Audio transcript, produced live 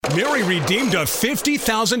Mary redeemed a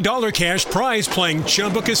 $50,000 cash prize playing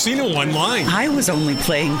Chumba Casino online. I was only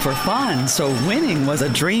playing for fun, so winning was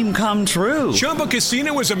a dream come true. Chumba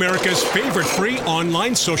Casino is America's favorite free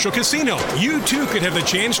online social casino. You too could have the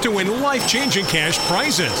chance to win life-changing cash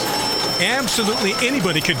prizes. Absolutely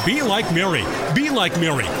anybody could be like Mary. Be like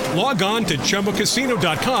Mary. Log on to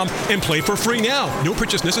ChumbaCasino.com and play for free now. No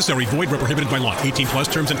purchase necessary. Void where prohibited by law. 18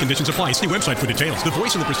 plus terms and conditions apply. See website for details. The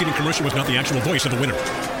voice in the preceding commercial was not the actual voice of the winner.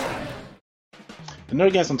 The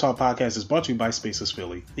Nerdgasm Talk podcast is brought to you by Spaces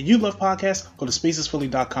Philly. If you love podcasts, go to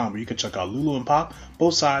spacesphilly.com where you can check out Lulu and Pop,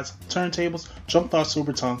 Both Sides, Turntables, Jump Thought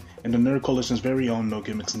Super Tongue, and the Nerd Coalition's very own No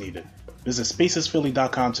Gimmicks Needed. Visit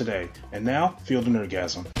spacesphilly.com today. And now, feel the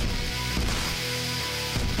Nerdgasm.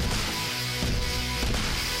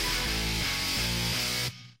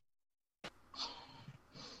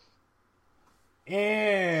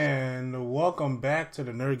 And welcome back to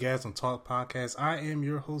the Nerdgasm Talk podcast. I am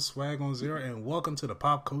your host, Swag on Zero, and welcome to the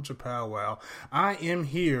Pop Culture Powwow. I am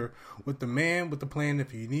here with the man with the plan.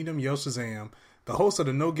 If you need him, Yo Shazam, the host of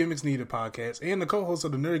the No Gimmicks Needed podcast, and the co-host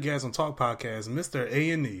of the Nerdgasm Talk podcast, Mr.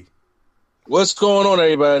 A&E. What's going on,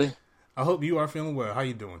 everybody? I hope you are feeling well. How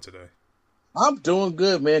you doing today? I'm doing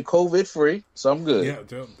good, man. COVID free, so I'm good. Yeah,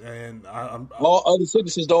 and I'm all other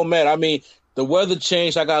sicknesses don't matter. I mean, the weather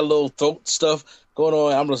changed. I got a little throat stuff going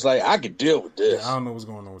on. I'm just like, I can deal with this. I don't know what's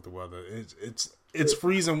going on with the weather. It's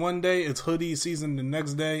freezing one day, it's hoodie season the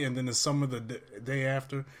next day, and then it's summer the day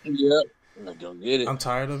after. Yep, I don't get it. I'm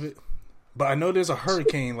tired of it. But I know there's a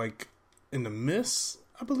hurricane like in the mist,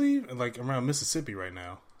 I believe, like around Mississippi right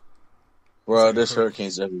now. Bro, there's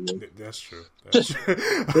hurricanes everywhere. That's true. That's true.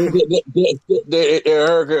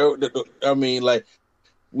 I mean, like,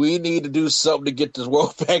 we need to do something to get this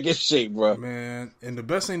world back in shape, bro. Man, and the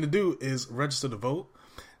best thing to do is register to vote.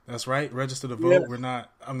 That's right, register to vote. Yeah.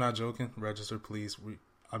 I'm not joking. Register, please.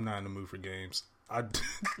 I'm not in the mood for games. I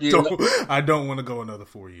don't want to go another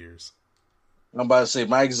 4 years. I'm about to say,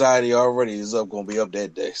 my anxiety already is going to be up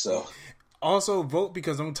that day, so. Also, vote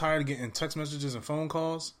because I'm tired of getting text messages and phone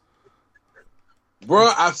calls.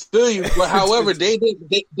 Bro, I feel you. But however, they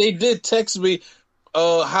did text me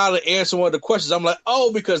how to answer one of the questions. I'm like,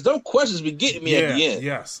 oh, because those questions be getting me at the end.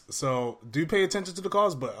 Yes. So do pay attention to the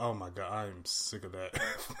calls, but oh my god, I'm sick of that.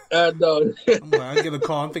 I know. I get a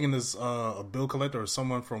call. I'm thinking this a bill collector or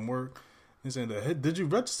someone from work. He's saying, hey, did you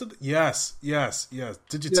register? Yes.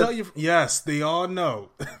 Did you tell you? Yes, they all know.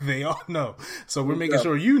 They all know. So we're making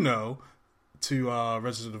sure you know to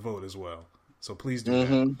register to vote as well. So please do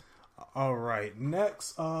that. All right,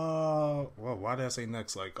 next. Well, why did I say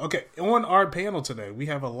next? Okay, on our panel today, we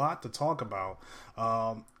have a lot to talk about.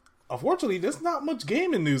 Unfortunately, there's not much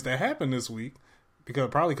gaming news that happened this week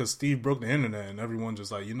because Steve broke the internet and everyone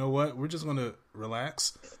just like, you know what? We're just gonna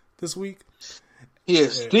relax this week. Yeah,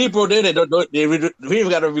 Steve broke the internet. We even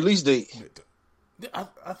got a release date.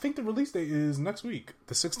 I think the release date is next week,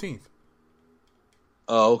 the 16th.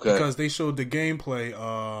 Oh, okay. Because they showed the gameplay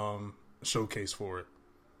showcase for it.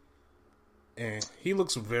 And he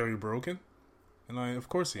looks very broken, and of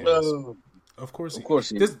course he is. Of course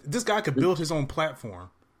he is. This guy could build his own platform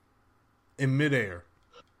in midair.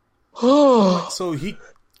 So he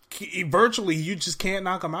virtually, you just can't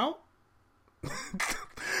knock him out.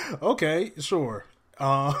 Okay, sure.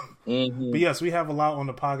 But yes, we have a lot on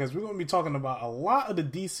the podcast. We're going to be talking about a lot of the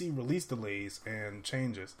DC release delays and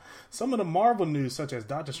changes. Some of the Marvel news, such as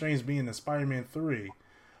Doctor Strange being in Spider-Man 3.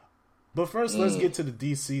 But first, let's get to the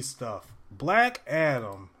DC stuff. Black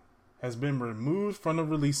Adam has been removed from the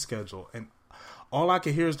release schedule, and all I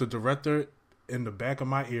can hear is the director in the back of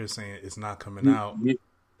my ear saying it's not coming out. He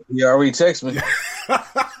already texted me.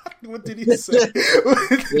 What did he say?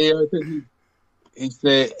 He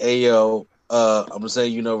said, hey, yo, I'm going to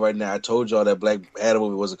say, right now, I told y'all that Black Adam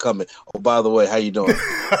movie wasn't coming. Oh, by the way, how you doing?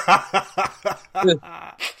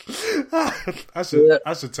 I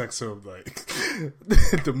should text him, like,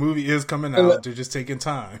 the movie is coming out. They're just taking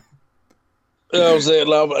time. You know what I'm saying?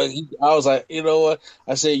 I was like, you know what?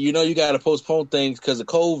 I said, you got to postpone things because of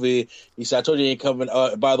COVID. He said, I told you he ain't coming.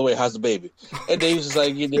 By the way, how's the baby? And then he was just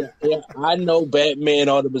like, I know Batman,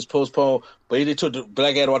 all of them is postponed, but he took the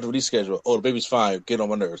Black Adam off the release schedule. Oh, the baby's fine. Get on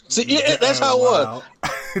my nerves. See, that's how it was.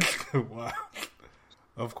 Wow.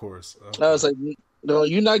 Of course. I was like, no,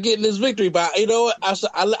 you're not getting this victory. But you know what?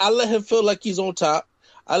 I let him feel like he's on top.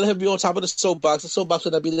 I let him be on top of the soapbox. The soapbox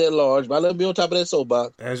would not be that large, but I let him be on top of that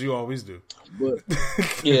soapbox. As you always do. But,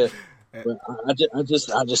 yeah. But I just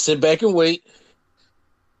sit back and wait.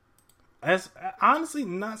 I'm honestly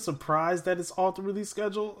not surprised that it's off the release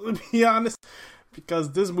schedule, to be honest,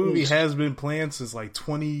 because this movie has been planned since like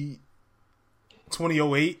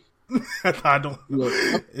 2008. I don't know.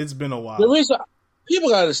 Yeah. It's been a while. The reason people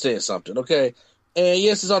gotta understand something, okay? And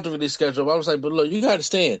yes, it's on the release schedule. But I was like, but look, you gotta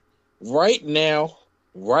understand. Right now,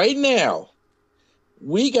 you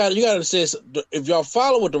gotta understand. If y'all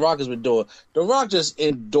follow what The Rock has been doing, The Rock just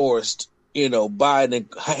endorsed, Biden and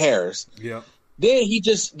Harris. Yep. Then he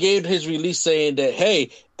just gave his release saying that, hey,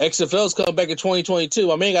 XFL's coming back in 2022.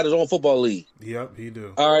 My man got his own football league. Yep, he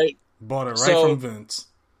do. All right. Bought it right from Vince.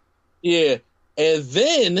 Yeah. And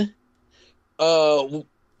then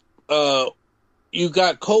you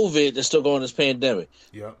got COVID that's still going, this pandemic.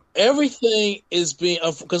 Yep. Everything is being,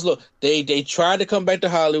 because look, they tried to come back to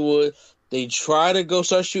Hollywood. They tried to go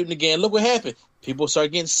start shooting again. Look what happened. People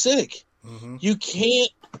start getting sick. Mm-hmm. You can't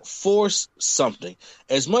force something.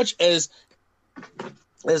 As much as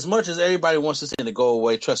everybody wants this thing to go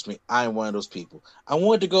away, trust me, I am one of those people. I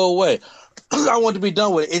want it to go away. I want it to be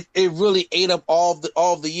done with it. It really ate up all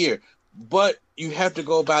of the year. But you have to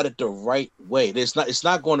go about it the right way. It's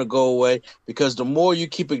not going to go away, because the more you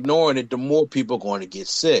keep ignoring it, the more people are going to get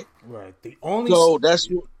sick. Right. I'm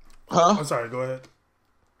sorry, go ahead.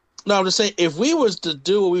 No, I'm just saying, if we was to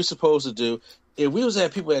do what we were supposed to do, if we was to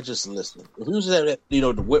have people that just listening, if we was to have,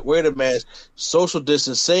 wear the mask, social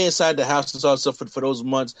distance, stay inside the house and all stuff for those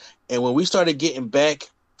months, and when we started getting back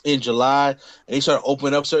in July and they started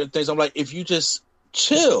opening up certain things, I'm like, if you just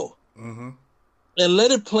chill and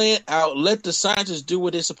let it plan out, let the scientists do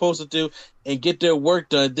what they're supposed to do and get their work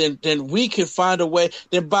done, then we can find a way.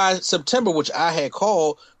 Then by September, which I had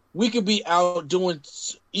called, we could be out doing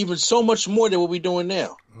even so much more than what we're doing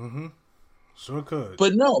now. Mm-hmm. Sure could.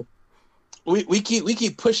 But no, we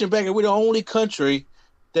keep pushing back, and we're the only country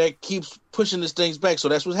that keeps pushing these things back. So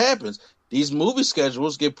that's what happens. These movie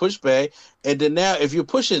schedules get pushed back, and then now if you're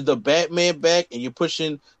pushing the Batman back, and you're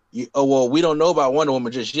pushing, we don't know about Wonder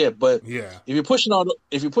Woman just yet, but yeah, if you're pushing all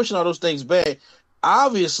those things back,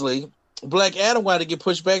 obviously Black Adam got to get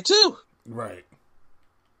pushed back too. Right.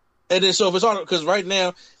 And then so if it's all, because right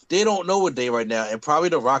now they don't know what day right now, and probably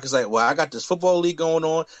The Rock is like, well, I got this football league going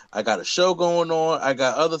on, I got a show going on, I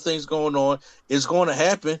got other things going on. It's going to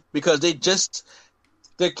happen because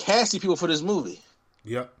they're casting people for this movie.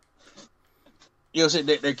 Yep. You know what I'm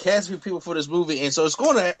saying? They're casting people for this movie, and so it's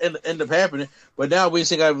going to end up happening. But now we ain't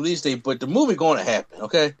got a release date, but the movie going to happen.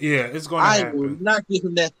 Okay? Yeah, it's going to happen. I will not give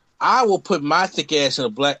him that. I will put my thick ass in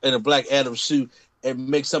a Black Adam suit and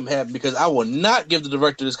make something happen, because I will not give the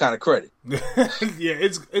director this kind of credit. Yeah,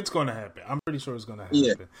 it's going to happen. I'm pretty sure it's going to happen.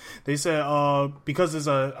 Yeah. They said because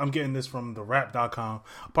I'm getting this from the Wrap.com,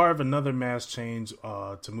 part of another mass change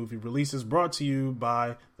to movie releases brought to you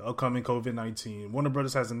by the upcoming COVID-19. Warner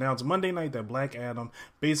Brothers has announced Monday night that Black Adam,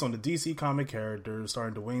 based on the DC comic character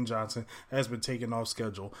starring Dwayne Johnson, has been taken off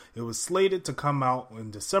schedule. It was slated to come out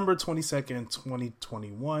on December 22nd,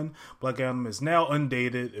 2021. Black Adam is now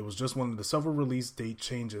undated. It was just one of the several release date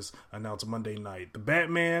changes announced Monday night. The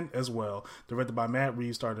Batman, as well, directed by Matt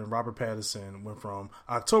Reeves, starring Robert Pattinson, went from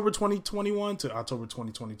October 2021 to October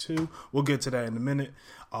 2022. We'll get to that in a minute.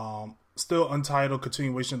 Still untitled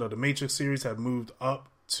continuation of the Matrix series have moved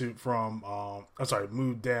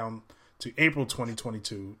moved down to April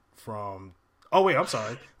 2022 from. Oh wait, I'm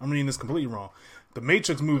sorry, I'm reading this completely wrong. The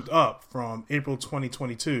Matrix moved up from April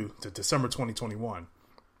 2022 to December 2021,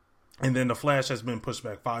 and then The Flash has been pushed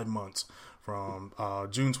back 5 months from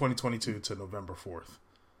June 2022 to November 4th.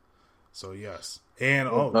 So yes, and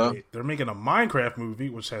they're making a Minecraft movie,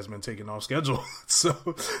 which has been taken off schedule. So,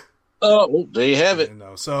 there you have it.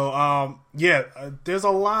 So there's a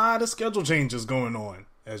lot of schedule changes going on,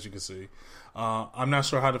 as you can see. I'm not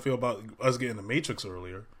sure how to feel about us getting the Matrix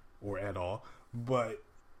earlier or at all, but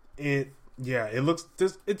it looks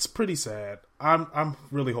it's pretty sad. I'm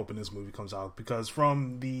really hoping this movie comes out, because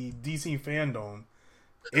from the DC fandom,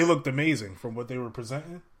 it looked amazing from what they were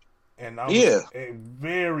presenting. And I was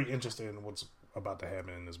very interested in what's about to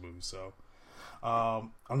happen in this movie. So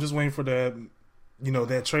I'm just waiting for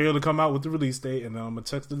that trailer to come out with the release date, and then I'm gonna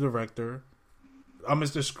text the director. I'm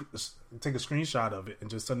gonna just take a screenshot of it and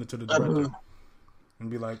just send it to the director and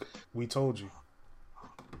be like, "We told you."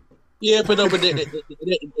 Yeah, but you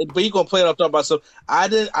gonna play it off talking about stuff. I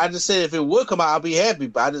just said if it would come out, I'll be happy.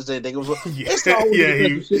 But I just didn't think it was. He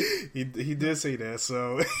did say that.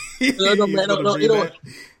 So no.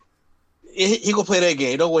 He gonna play that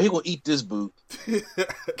game. Don't worry, he gonna eat this boot.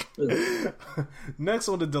 Next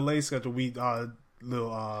on the delay schedule, we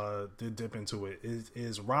did dip into it.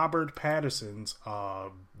 Is Robert Pattinson's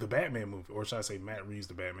the Batman movie, or should I say Matt Reeves'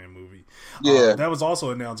 the Batman movie? Yeah, that was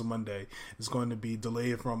also announced Monday. It's going to be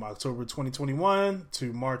delayed from October 2021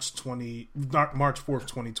 to March 4th,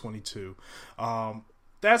 2022.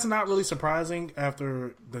 That's not really surprising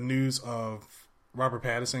after the news of Robert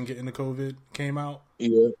Pattinson getting the COVID came out.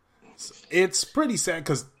 Yeah. It's pretty sad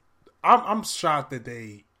because I'm shocked that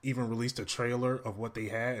they even released a trailer of what they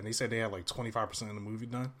had, and they said they had like 25% of the movie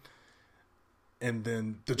done. And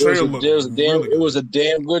then the trailer looked really good. It was a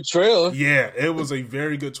damn good trailer. Yeah, it was a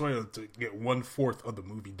very good trailer to get 1/4 of the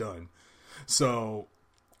movie done. So,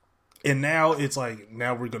 and now it's like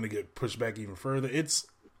now we're going to get pushed back even further. It's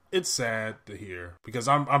sad to hear because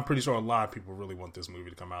I'm pretty sure a lot of people really want this movie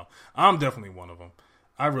to come out. I'm definitely one of them.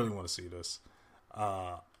 I really want to see this.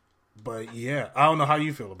 But yeah, I don't know how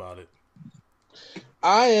you feel about it.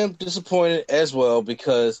 I am disappointed as well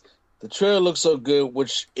because the trailer looks so good,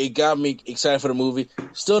 which it got me excited for the movie.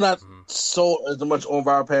 Still not so as much on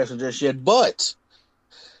Viral Passion just yet, but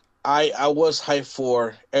I was hyped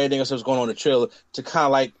for everything else that was going on in the trailer to kind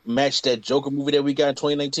of like match that Joker movie that we got in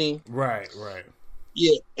 2019. Right.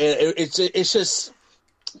 Yeah, and it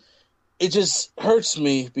just hurts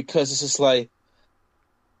me because it's just like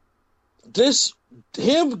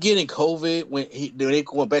him getting COVID when they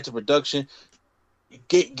went back to production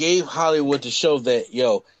gave Hollywood to show that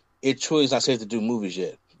it truly is not safe to do movies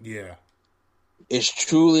yet. Yeah. It's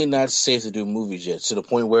truly not safe to do movies yet, to the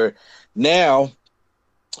point where now,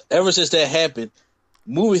 ever since that happened,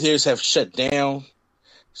 movie theaters have shut down.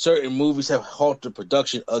 Certain movies have halted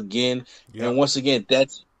production again. Yep. And once again,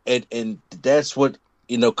 that's what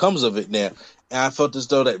comes of it now. And I felt as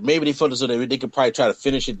though that maybe they felt as though that they could probably try to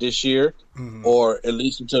finish it this year, or at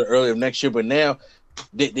least until early of next year. But now,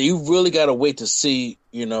 you really got to wait to see,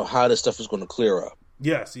 how this stuff is going to clear up.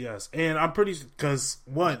 Yes. And I'm because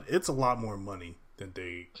one, it's a lot more money than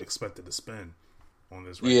they expected to spend on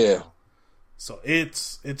this right now. So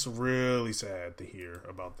it's really sad to hear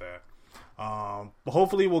about that. But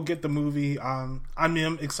hopefully we'll get the movie. I'm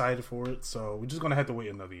excited for it, so we're just going to have to wait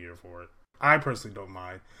another year for it. I personally don't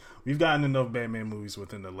mind. We've gotten enough Batman movies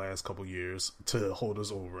within the last couple years to hold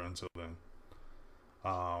us over until then.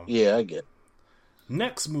 Yeah, I get it.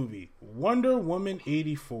 Next movie, Wonder Woman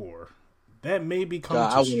 84. That may be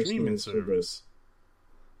coming to streaming service.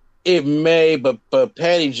 It may, but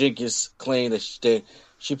Patty Jenkins claimed that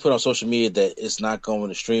she put on social media that it's not going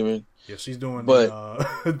to streaming. Yeah, she's doing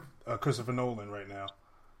Christopher Nolan right now.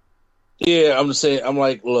 Yeah, I'm just saying. I'm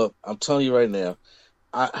like, look, I'm telling you right now,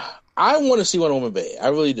 I want to see Wonder Woman bad. I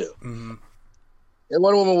really do. Mm-hmm. And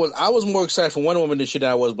Wonder Woman I was more excited for Wonder Woman this year than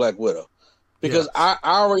I was Black Widow. Because I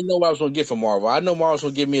already know what I was going to get from Marvel. I know Marvel's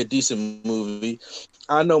going to give me a decent movie.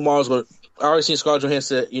 I know Marvel's going to... I already seen Scarlett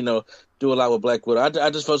Johansson, do a lot with Black Widow.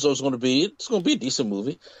 I just felt it's going to be a decent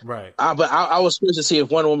movie. Right. But I was curious to see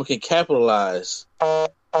if Wonder Woman can capitalize, on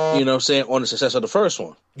the success of the first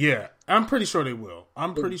one. Yeah, I'm pretty sure they will.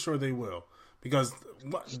 Because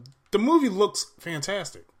the movie looks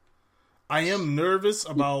fantastic. I am nervous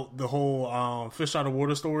about the whole fish out of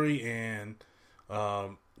water story and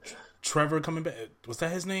Trevor coming back. Was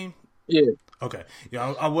that his name? Yeah. Okay.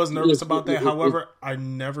 Yeah, I was nervous about that. However, I've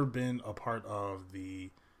never been a part of the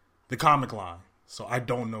comic line, so I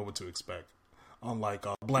don't know what to expect. Unlike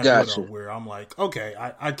Black Widow, where I'm like, okay,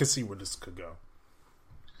 I can see where this could go.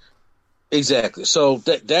 Exactly. So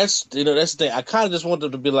that's the thing. I kind of just want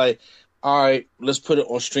them to be like, all right, let's put it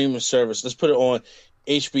on streaming service. Let's put it on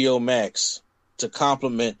HBO Max to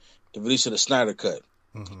complement the release of the Snyder Cut.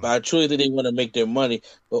 Mm-hmm. But I truly think they want to make their money.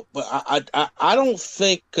 But I don't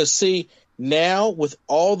think, because see, now with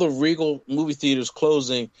all the Regal movie theaters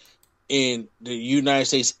closing in the United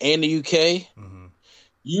States and the UK,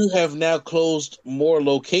 you have now closed more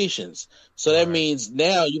locations. So that means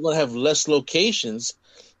now you're going to have less locations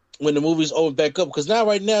when the movies open back up. Because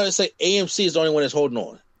right now, it's like AMC is the only one that's holding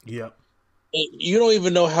on. Yep. You don't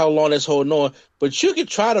even know how long that's holding on, but you can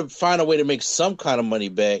try to find a way to make some kind of money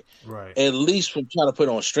back, right? At least from trying to put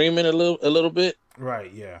it on streaming a little bit,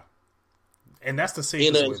 right? Yeah, and that's the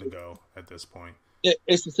safest way to go at this point.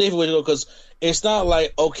 It's the safest way to go because it's not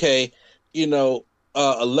like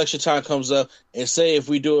election time comes up and say if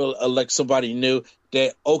we do elect somebody new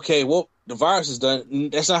that the virus is done.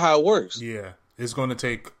 That's not how it works. Yeah, it's going to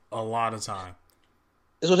take a lot of time.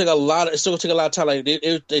 It's going to take a lot of time. Like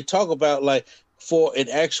they talk about like for an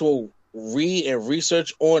actual read and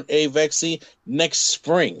research on a vaccine next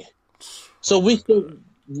spring. So we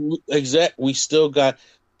still got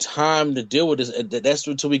time to deal with this. That's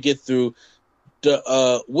until we get through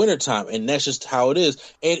the wintertime, and that's just how it is.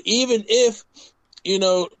 And even if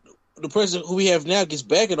the president who we have now gets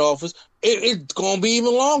back in office, it's going to be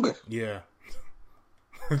even longer. Yeah,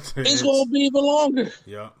 it's going to be even longer.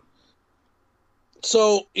 Yeah.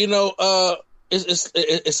 So it's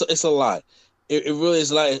a lot. It really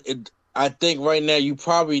is a lot. I think right now you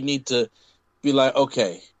probably need to be like,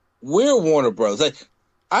 okay, we're Warner Bros. Like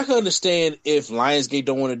I can understand if Lionsgate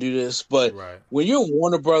don't want to do this, but when you're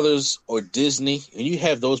Warner Brothers or Disney and you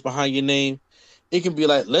have those behind your name, it can be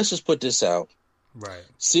like, let's just put this out. Right.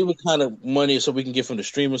 See what kind of money so we can get from the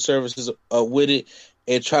streaming services with it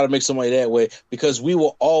and try to make some money that way, because we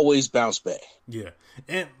will always bounce back. Yeah.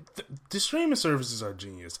 And the streaming services are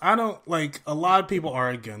genius. I don't like, a lot of people are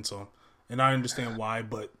against them, and I understand why,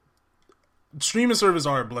 but streaming services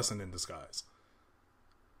are a blessing in disguise.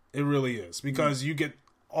 It really is, because you get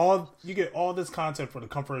all this content for the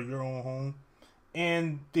comfort of your own home,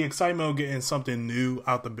 and the excitement of getting something new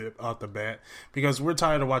out the bat, because we're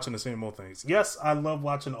tired of watching the same old things. Yes, I love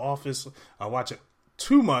watching Office. I watch it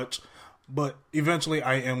too much, but eventually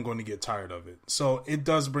I am going to get tired of it. So it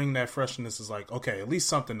does bring that freshness. It's like, okay, at least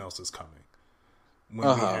something else is coming when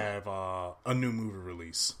we have a new movie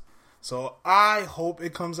release. So I hope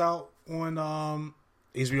it comes out on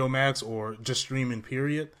HBO Max or just streaming,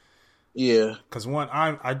 period. Yeah, because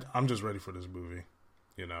I'm just ready for this movie.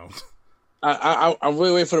 You know, I'm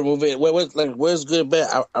really waiting for the movie. Where's good and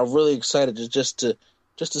bad? I'm really excited just to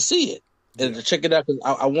see it and to check it out, because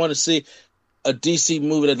I want to see a DC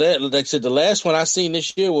movie. Like I said, the last one I seen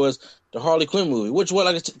this year was the Harley Quinn movie, which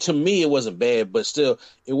to me it wasn't bad, but still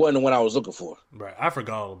it wasn't the one I was looking for. Right, I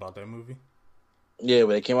forgot all about that movie. Yeah,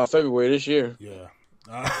 but it came out February this year. Yeah,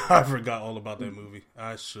 I forgot all about that movie.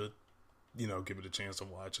 I should, give it a chance to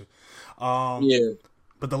watch it. Yeah.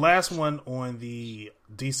 But the last one on the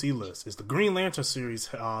DC list is the Green Lantern series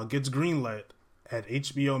gets greenlit at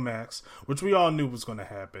HBO Max, which we all knew was going to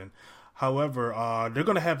happen. However, they're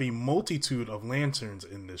going to have a multitude of lanterns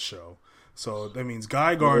in this show. So that means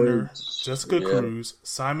Guy Gardner, Jessica Cruz,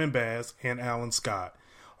 Simon Bass, and Alan Scott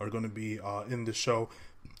are going to be in the show.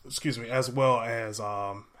 Excuse me, as well as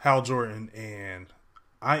Hal Jordan, and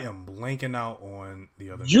I am blanking out on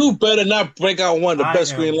the other. You better not break out one of the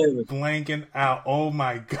best Green Lanterns. Blanking out. Oh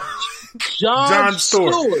my god, John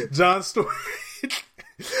Stewart. John Stewart.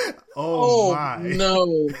 Oh my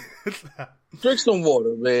no! Drink some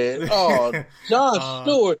water, man. Oh, John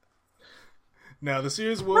Stewart. Now the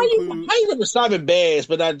series will include. How you remember Simon Bass,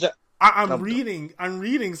 but I'm reading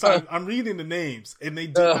the names, and they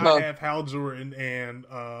did not have Hal Jordan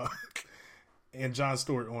and John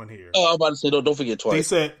Stewart on here. Oh, I'm about to say don't forget twice.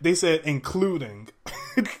 They said including.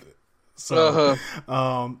 So,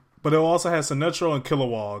 but it also has Sinestro and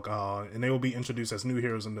Kilowog, and they will be introduced as new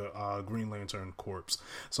heroes in the Green Lantern Corps.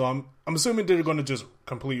 So I'm assuming they're going to just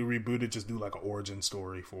completely reboot it, just do like an origin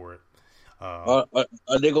story for it. Are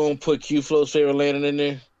they going to put Q-Flow's favorite lantern in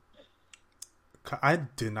there? I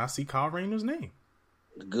did not see Kyle Rayner's name.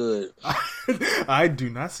 Good. I do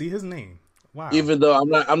not see his name. Wow. Even though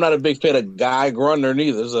I'm not a big fan of Guy Gardner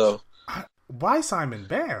neither. So why Simon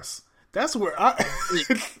Bass? That's where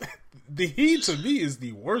he to me is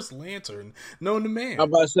the worst Lantern known to man. I'm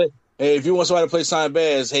about to say, hey, if you want somebody to play Simon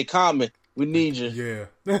Bass, hey, Common, we need you.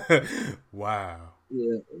 Yeah. Wow.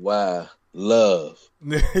 Yeah. Wow. Love.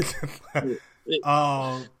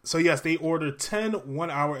 So yes, they ordered 10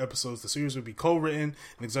 one-hour episodes. The series will be co-written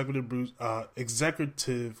and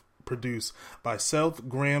executive produced by Seth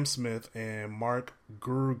Grahame-Smith and Mark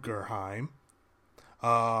Guggenheim,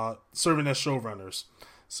 serving as showrunners.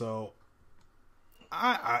 So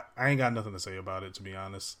I ain't got nothing to say about it, to be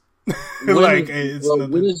honest. When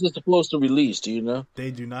is it supposed to release? Do you know?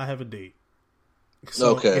 They do not have a date.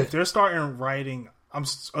 So if they're starting writing, I'm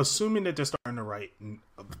assuming that they're starting to write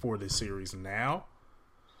for this series now.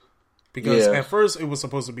 Because at first it was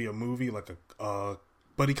supposed to be a movie, like a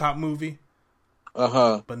buddy cop movie.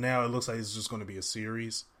 But now it looks like it's just going to be a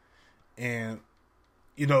series. And,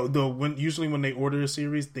 usually when they order a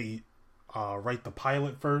series, they write the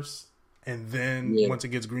pilot first. And then once it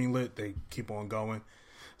gets greenlit, they keep on going.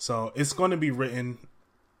 So it's going to be written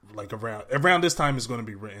like around this time. It's going to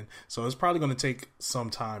be written. So it's probably going to take some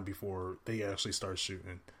time before they actually start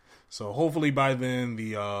shooting. So hopefully by then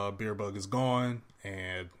the beer bug is gone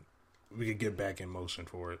and we can get back in motion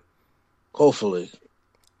for it. Hopefully.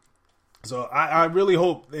 So I really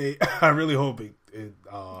hope it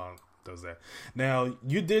does that. Now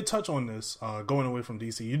you did touch on this going away from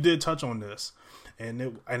DC. You did touch on this,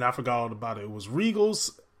 and I forgot all about it. It was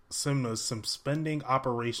Regal's Cinemas suspending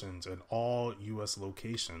operations in all U.S.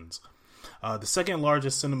 locations. The second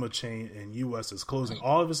largest cinema chain in U.S. is closing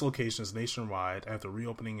all of its locations nationwide after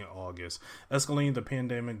reopening in August, escalating the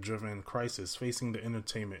pandemic-driven crisis facing the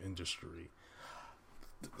entertainment industry.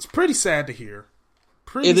 It's pretty sad to hear.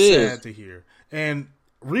 Sad to hear. And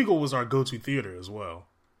Regal was our go-to theater as well.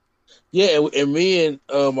 Yeah, and me and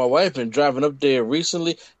my wife been driving up there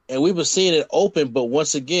recently, and we've been seeing it open, but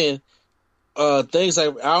once again, things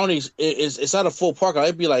like it's not a full parking lot.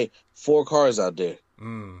 It'd be like 4 cars out there.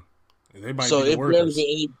 They might So be the it workers.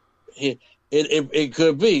 it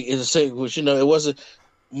could be. It's the same, which it wasn't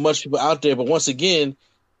much people out there. But once again,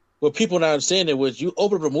 what people not understanding was you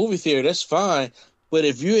open up a movie theater, that's fine. But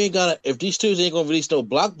if these studios ain't gonna release no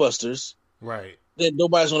blockbusters, Right. then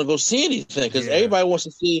nobody's gonna go see anything because everybody wants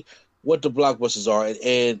to see what the blockbusters are,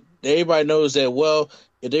 and everybody knows that. Well,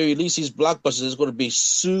 if they release these blockbusters, it's going to be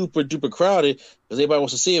super duper crowded because everybody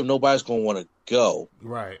wants to see them. Nobody's going to want to go.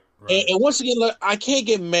 Right. And once again, look, I can't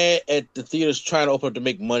get mad at the theaters trying to open up to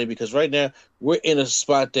make money because right now we're in a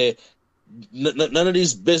spot that none of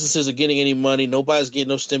these businesses are getting any money. Nobody's getting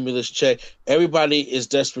no stimulus check. Everybody is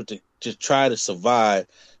desperate to try to survive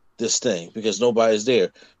this thing because nobody's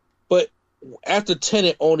there. But after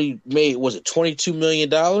Tenet only made, was it $22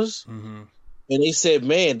 million? Mm-hmm. And they said,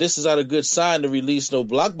 man, this is not a good sign to release no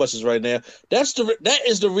blockbusters right now. That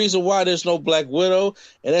is the reason why there's no Black Widow,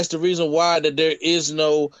 and that's the reason why that there is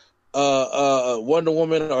no Wonder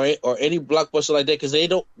Woman or any blockbuster like that, because they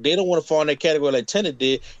don't want to fall in that category like Tenet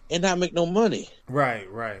did and not make no money. Right.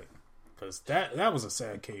 Because that was a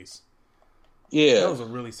sad case. Yeah, that was a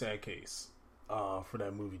really sad case for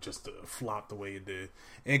that movie just to flop the way it did.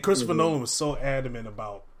 And Christopher Nolan was so adamant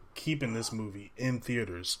about keeping this movie in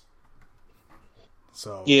theaters.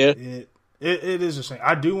 So yeah, it is a shame.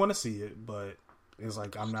 I do want to see it, but it's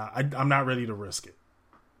like I'm not ready to risk it.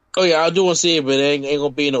 Oh yeah, I do want to see it, but it ain't gonna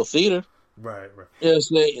be in no theater. Right. Yeah,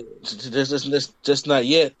 just not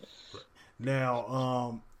yet.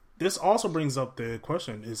 Now, this also brings up the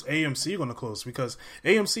question: is AMC going to close? Because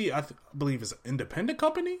AMC, I believe, is an independent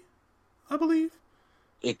company. I believe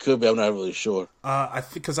it could be. I'm not really sure. I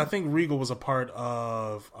think Regal was a part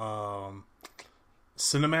of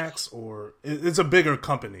Cinemax, or it's a bigger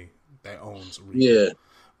company that owns Regal. Yeah.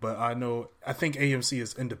 But I think AMC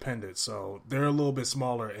is independent, so they're a little bit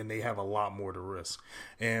smaller and they have a lot more to risk.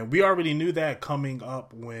 And we already knew that coming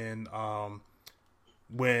up when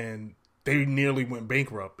they nearly went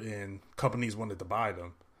bankrupt and companies wanted to buy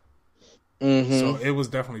them. Mm-hmm. So it was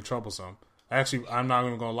definitely troublesome. Actually, I'm not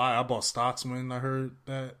even going to lie. I bought stocks when I heard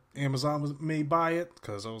that Amazon may buy it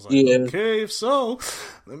because I was like, okay, if so,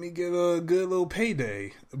 let me get a good little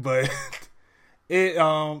payday. But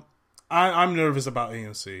I'm nervous about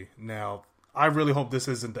AMC. Now, I really hope this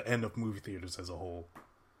isn't the end of movie theaters as a whole.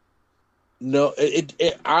 No,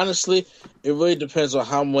 it honestly, it really depends on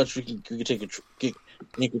how much we can get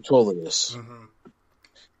in control of this. Mm-hmm.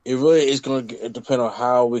 It really is going to depend on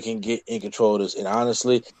how we can get in control of this. And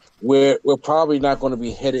honestly, we're probably not going to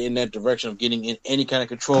be headed in that direction of getting in any kind of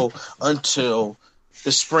control until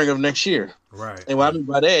the spring of next year. Right. And what I mean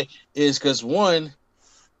by that is because, one,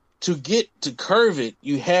 to curve it,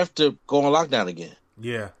 you have to go on lockdown again.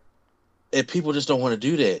 Yeah. And people just don't want to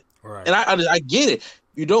do that. Right. And I get it.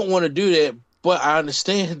 You don't want to do that, but I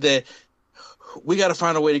understand that we got to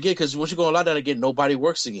find a way to get, because once you go on lockdown again, nobody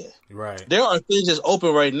works again. Right. There are things that's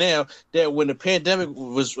open right now that when the pandemic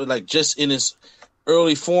was like just in its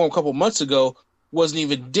early form a couple months ago, wasn't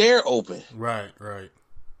even dare open. Right.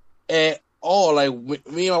 At all. Like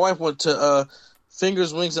me and my wife went to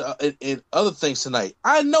Fingers, Wings, and other things tonight.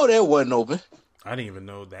 I know that wasn't open. I didn't even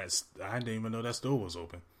know that store was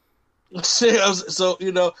open. So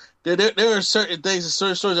there are certain things and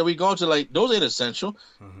certain stores that we go to, like those ain't essential.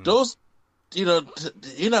 Mm-hmm. Those, you're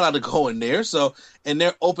not allowed to go in there. So, and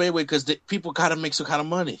they're open anyway because people got to make some kind of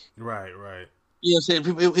money. Right. You know what I'm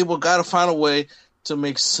saying? People got to find a way to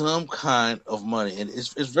make some kind of money, and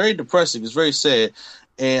it's very depressing. It's very sad.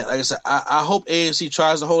 And like I said, I hope AMC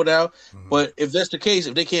tries to hold out. Mm-hmm. But if that's the case,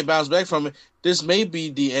 if they can't bounce back from it, this may be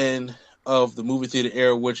the end of the movie theater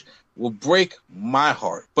era, which will break my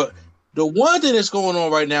heart. But the one thing that's going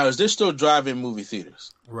on right now is they're still driving movie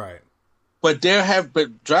theaters. Right. But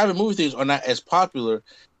driving movie theaters are not as popular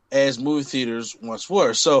as movie theaters once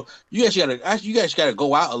were. So you guys got to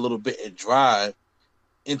go out a little bit and drive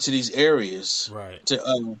into these areas, right,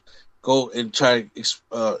 to go and try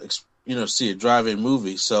to see a drive-in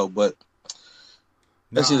movie. So, but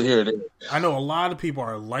that's either here or there. I know a lot of people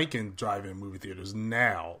are liking drive-in movie theaters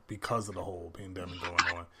now because of the whole pandemic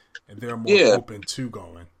going on, and they're more open to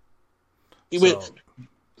going. So,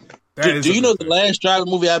 do you know the last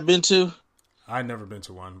drive-in movie I've been to? I've never been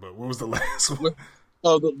to one, but what was the last one?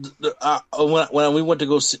 When we went to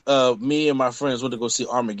go see, me and my friends went to go see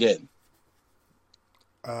Armageddon.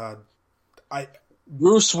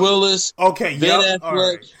 Bruce Willis. Okay, Ben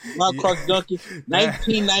Affleck, Mark Clark Duncan,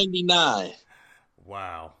 1999.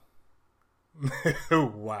 Wow.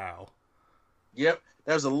 Wow. Yep.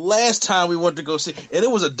 That was the last time we went to go see, and it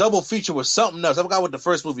was a double feature with something else. I forgot what the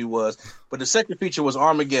first movie was, but the second feature was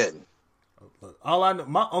Armageddon. Look, all I know,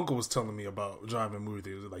 my uncle was telling me about driving movie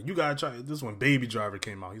theaters. Like, you gotta try it. This is when Baby Driver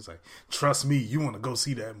came out. He's like, trust me, you want to go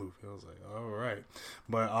see that movie. I was like, all right.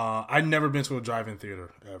 But I'd never been to a drive-in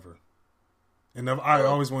theater ever. And I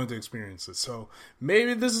always wanted to experience it. So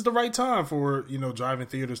maybe this is the right time for, drive-in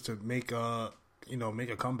theaters to make a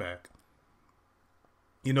comeback.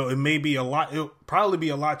 It may be it'll probably be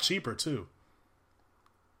a lot cheaper too.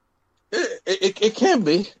 It can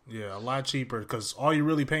be. Yeah, a lot cheaper because all you're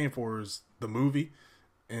really paying for is the movie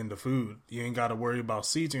and the food. You ain't got to worry about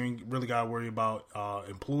seats. You ain't really got to worry about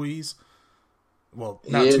employees. Well,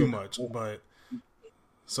 not too much, but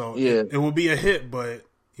so it will be a hit, but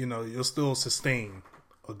you'll still sustain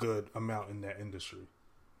a good amount in that industry.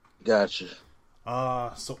 Gotcha.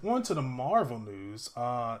 So on to the Marvel news.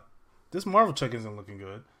 This Marvel check isn't looking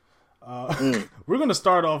good. We're going to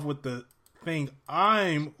start off with the thing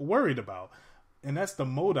I'm worried about, and that's the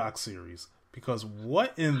MODOK series. Because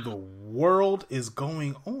what in the world is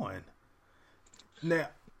going on? Now,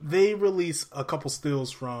 they released a couple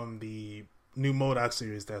stills from the new MODOK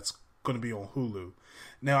series that's going to be on Hulu.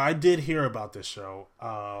 Now, I did hear about this show.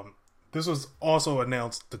 This was also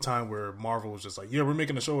announced the time where Marvel was just like, yeah, we're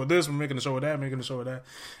making a show of this, we're making a show of that, making a show of that.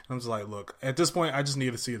 And I'm just like, look, at this point, I just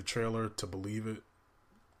need to see the trailer to believe it.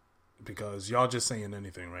 Because y'all just saying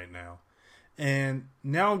anything right now. And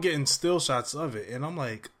now I'm getting still shots of it. And I'm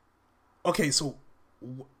like, okay, so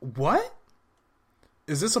what?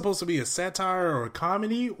 Is this supposed to be a satire or a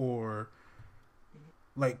comedy? Or,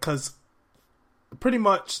 because pretty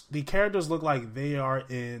much the characters look like they are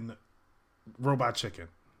in Robot Chicken.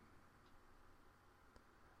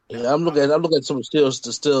 Yeah, I'm looking at some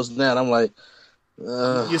stills now, and I'm like,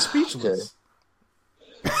 you're speechless.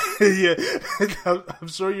 Okay. Yeah, I'm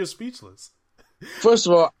sure you're speechless. First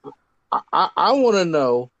of all, I want to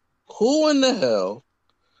know who in the hell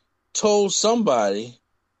told somebody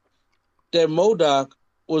that MODOK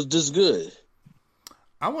was this good.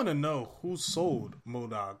 I want to know who sold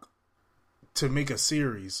MODOK to make a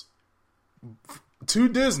series to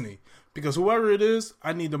Disney, because whoever it is,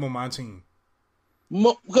 I need them on my team.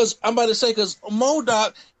 Because I'm about to say, because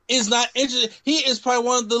MODOK is not interested. He is probably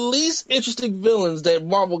one of the least interesting villains that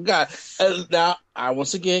Marvel got. Now, I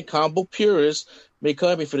once again, comic book purists may come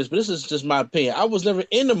at me for this, but this is just my opinion. I was never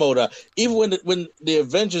into MODOK. Even when the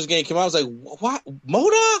Avengers game came out, I was like, what?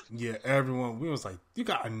 MODOK? Yeah, everyone. We was like, you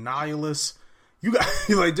got Annihilus. You got,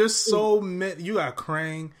 there's so many. You got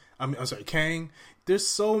Krang. I'm sorry, Kang. There's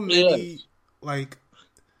so many,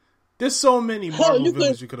 there's so many Marvel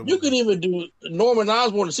villains you could have. You could even do Norman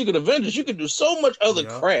Osborn and Secret Avengers. You could do so much other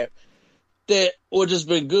crap that would just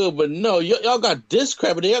been good. But no, y'all got this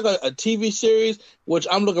crap, and y'all got a TV series, which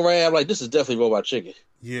I'm looking right at. I'm like, this is definitely Robot Chicken.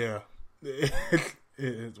 Yeah,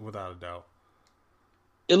 it's without a doubt.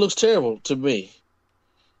 It looks terrible to me.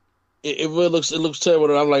 It really looks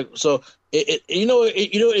terrible. And I'm like, so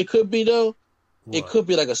it could be though. What? It could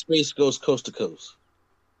be like a Space Ghost Coast to Coast.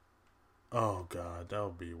 Oh God, that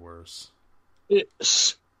would be worse. It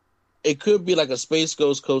could be like a Space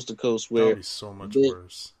Ghost Coast to Coast where that would be so much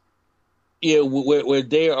worse. Yeah, where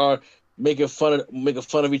they are making fun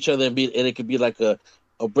of each other and it could be like a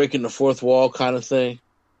breaking the fourth wall kind of thing.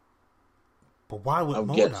 But why would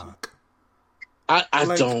MODOK?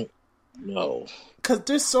 I don't know. Because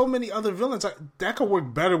there's so many other villains that could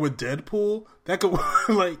work better with Deadpool. That could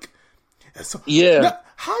yeah. Now,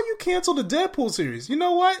 how you cancel the Deadpool series? You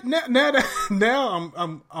know what? Now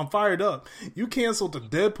I'm fired up. You canceled the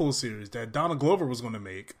Deadpool series that Donald Glover was going to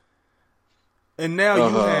make, and now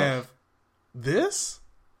you have this.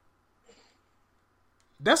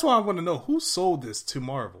 That's why I want to know who sold this to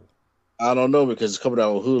Marvel. I don't know because it's coming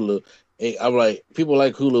out on Hulu. I'm like, people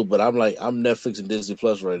like Hulu, but I'm Netflix and Disney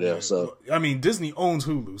Plus right now. So I mean, Disney owns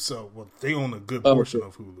Hulu, so they own a good portion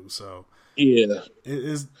of Hulu. So yeah,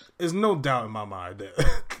 it's no doubt in my mind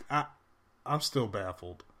that I'm still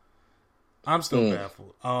baffled.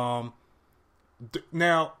 Baffled.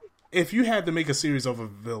 Now, if you had to make a series of a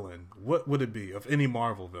villain, what would it be of any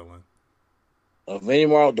Marvel villain? Of any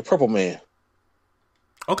Marvel, the Purple Man.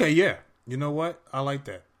 Okay, yeah. You know what? I like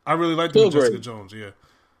that. I really like the Jessica Jones. Yeah.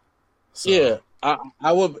 So. Yeah,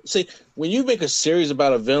 I would say when you make a series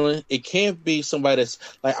about a villain, it can't be somebody that's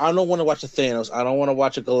like, I don't want to watch a Thanos, I don't want to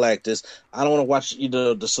watch a Galactus, I don't want to watch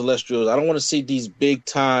the Celestials, I don't want to see these big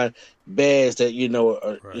time bads that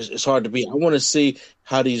it's hard to beat. I want to see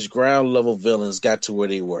how these ground level villains got to where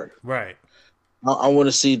they were. Right. I want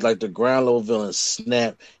to see like the ground level villains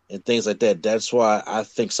snap and things like that. That's why I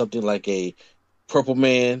think something like a Purple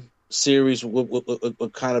Man series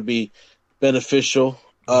would kind of be beneficial.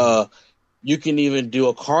 You can even do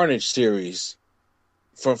a Carnage series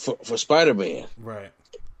for Spider-Man. Right.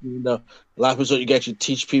 A lot of people, you got to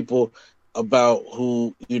teach people about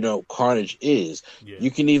who, Carnage is. Yeah. You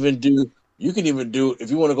can even do, if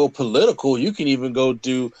you want to go political, you can even go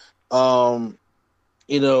do,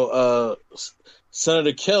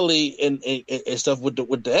 Senator Kelly and stuff with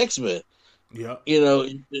the X-Men. Yeah.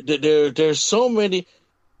 There's so many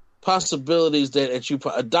possibilities that you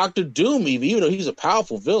Dr. Doom, even though he's a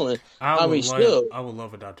powerful villain, I would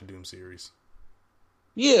love a Dr. Doom series.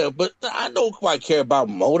 Yeah, but I don't quite care about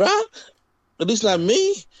MODOK. At least not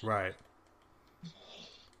me. Right.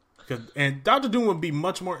 And Dr. Doom would be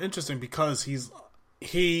much more interesting because he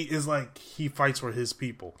fights for his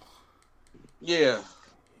people. Yeah.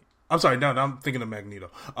 I'm sorry, no, I'm thinking of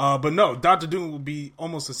Magneto. But no, Dr. Doom would be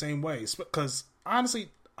almost the same way. Because, honestly,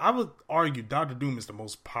 I would argue Dr. Doom is the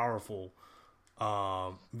most powerful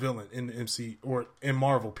villain in the MC or in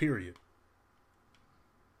Marvel, period.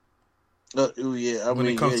 Yeah. When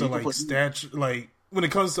it comes to stature, when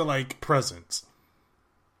it comes to presence.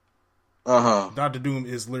 Dr. Doom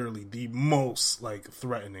is literally the most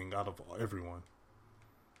threatening out of everyone.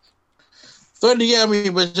 Threatening, yeah. I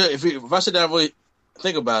mean, but if I sit down and really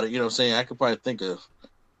think about it, I could probably think of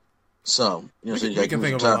some. We can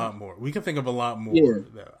think of a lot more. We can think of a lot more.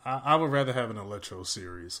 Yeah. I would rather have an Electro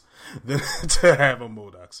series than to have a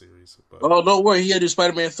MODOK series. But, don't worry, he had to do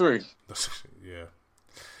Spider-Man 3. Yeah.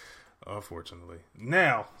 Unfortunately.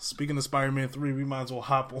 Now, speaking of Spider-Man 3, we might as well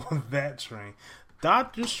hop on that train.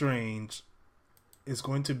 Doctor Strange is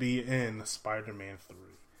going to be in Spider-Man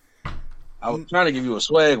 3. I was trying to give you a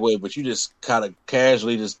swag way, but you just kind of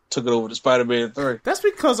casually just took it over to Spider-Man 3. That's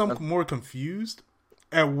because I'm more confused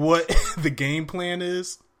at what the game plan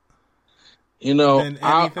is.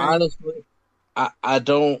 Honestly, I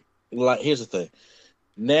don't like. Here's the thing.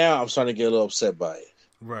 Now I'm starting to get a little upset by it.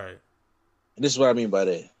 Right. And this is what I mean by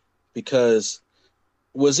that. Because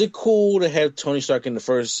was it cool to have Tony Stark in the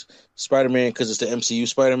first Spider-Man because it's the MCU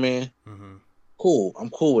Spider-Man? Mm-hmm. Cool. I'm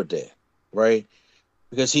cool with that. Right?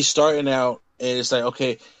 Because he's starting out and it's like,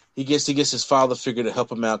 okay, he gets his father figure to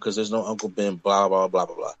help him out because there's no Uncle Ben, blah, blah, blah,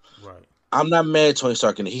 blah, blah. Right. I'm not mad at Tony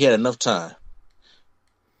Stark in it. He had enough time.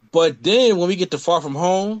 But then when we get to Far From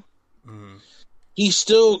Home, he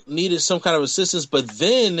still needed some kind of assistance, but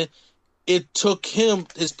then it took him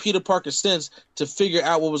his Peter Parker sense to figure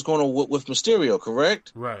out what was going on with Mysterio,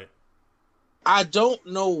 correct? Right. I don't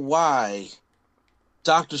know why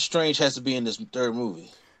Doctor Strange has to be in this third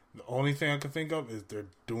movie. The only thing I can think of is they're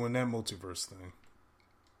doing that multiverse thing.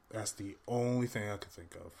 That's the only thing I can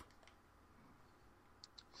think of.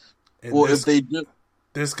 And if they do,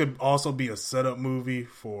 this could also be a setup movie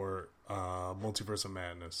for Multiverse of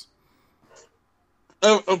Madness.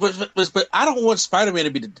 But I don't want Spider-Man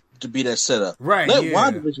to be that setup. Right. Let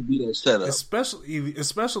WandaVision be that setup.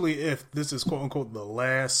 Especially if this is quote unquote the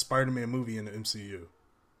last Spider-Man movie in the MCU.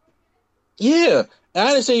 Yeah. And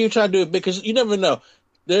I didn't say you're trying to do it because you never know.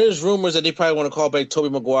 There's rumors that they probably want to call back Tobey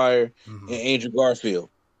Maguire and Andrew Garfield.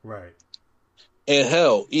 Right. And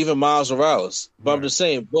hell, even Miles Morales. But I'm just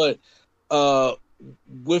saying, with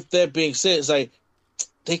that being said, it's like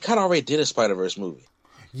they kind of already did a Spider-Verse movie.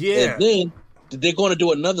 Yeah. And then they're going to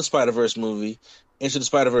do another Spider-Verse movie, Into the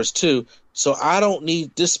Spider-Verse 2. So I don't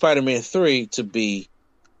need this Spider-Man 3 to be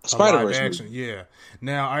a Spider-Verse action movie. Yeah.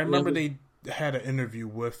 Now, I remember they had an interview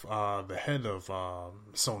with the head of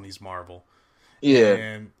Sony's Marvel. Yeah.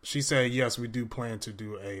 And she said, yes, we do plan to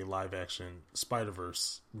do a live-action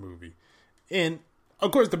Spider-Verse movie. And, of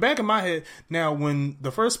course, the back of my head, now, when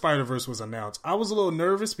the first Spider-Verse was announced, I was a little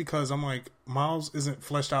nervous because I'm like, Miles isn't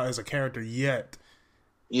fleshed out as a character yet.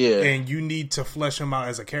 Yeah. And you need to flesh him out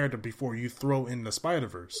as a character before you throw in the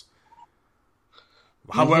Spider-Verse.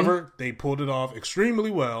 However, they pulled it off extremely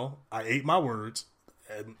well. I ate my words.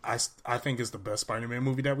 And I think it's the best Spider-Man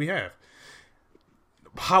movie that we have.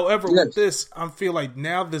 However, with this, I feel like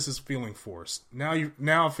now this is feeling forced. Now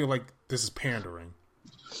I feel like this is pandering.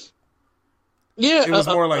 Yeah. It was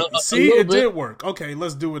more like, see, it did work. Okay,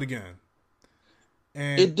 let's do it again.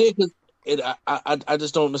 And it did. I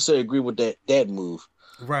just don't necessarily agree with that move.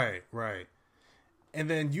 Right. And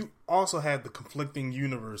then you also had the conflicting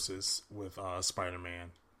universes with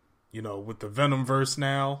Spider-Man. With the Venomverse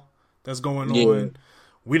now that's going on.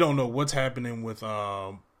 We don't know what's happening with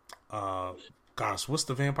what's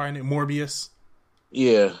the vampire name? Morbius.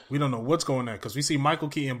 Yeah. We don't know what's going on because we see Michael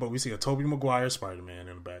Keaton, but we see a Tobey Maguire Spider-Man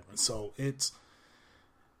in the background. So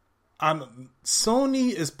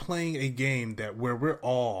Sony is playing a game where we're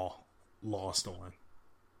all lost on.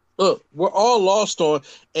 Look, we're all lost on,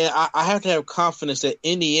 and I have to have confidence that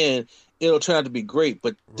in the end it'll turn out to be great.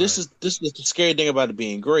 But this is the scary thing about it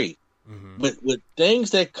being great. Mm-hmm. But with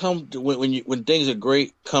things that come when things are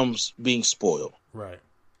great comes being spoiled. Right.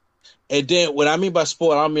 And then when I mean by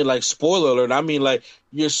spoil, I don't mean like spoiler alert. I mean like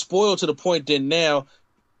you're spoiled to the point that now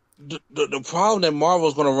the problem that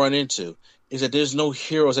Marvel's going to run into is that there's no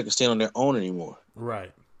heroes that can stand on their own anymore.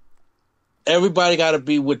 Right. Everybody got to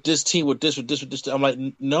be with this team, with this. I'm like,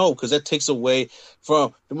 no, because that takes away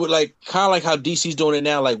from, like, kind of like how DC's doing it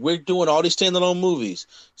now. Like, we're doing all these standalone movies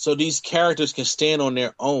so these characters can stand on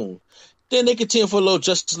their own. Then they continue for a little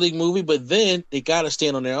Justice League movie, but then they got to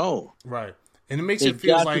stand on their own. Right. And it makes it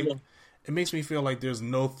makes me feel like there's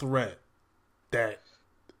no threat that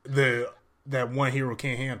that one hero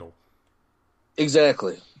can't handle.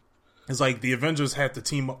 Exactly. It's like the Avengers had to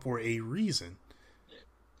team up for a reason.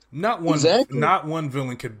 Not one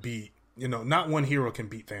villain could beat, not one hero can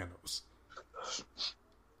beat Thanos.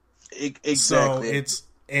 Exactly.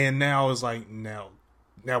 So now it's like, now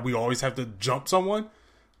we always have to jump someone?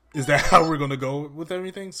 Is that how we're going to go with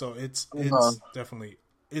everything? So it's definitely,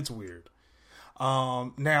 it's weird.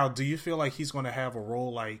 Now, do you feel like he's going to have a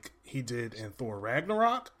role like he did in Thor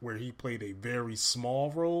Ragnarok, where he played a very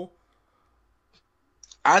small role?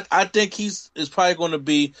 I think is probably going to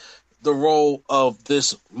be the role of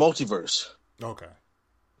this multiverse. Okay.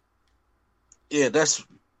 Yeah, that's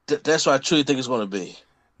what I truly think it's going to be.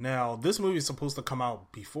 Now, this movie is supposed to come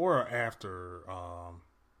out before or after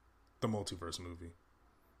the multiverse movie?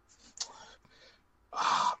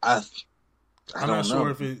 I'm not sure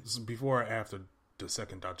if it's before or after the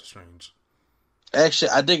second Doctor Strange.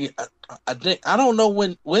 Actually, I think I don't know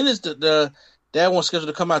when is the that one scheduled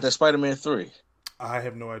to come out. That Spider-Man 3. I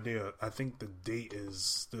have no idea. I think the date is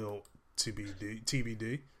still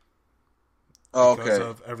TBD. Oh, because okay.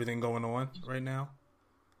 of everything going on right now.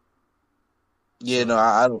 Yeah, so, no,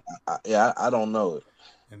 I don't know it.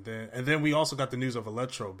 And then we also got the news of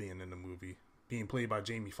Electro being in the movie, being played by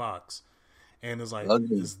Jamie Foxx, and it's like,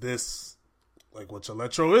 is this like which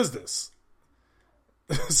Electro is this?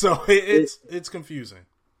 So it's confusing.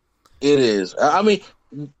 It is. I mean,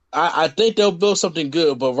 I think they'll build something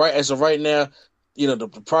good, but as of right now, the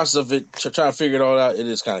process of it, trying to figure it all out,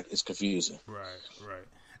 it's confusing. Right.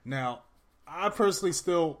 Now, I personally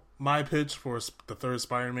my pitch for the third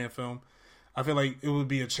Spider-Man film, I feel like it would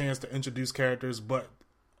be a chance to introduce characters, but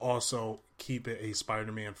also keep it a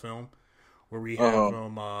Spider-Man film where we have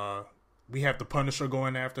we have the Punisher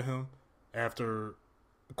going after him, after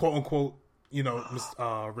quote unquote, Rey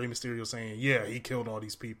Mysterio saying, yeah, he killed all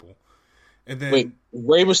these people. And then, wait,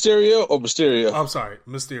 Rey Mysterio or Mysterio? I'm sorry,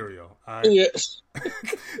 Mysterio. Yes.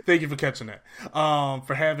 Thank you for catching that.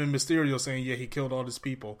 For having Mysterio saying, yeah, he killed all these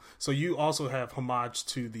people. So you also have homage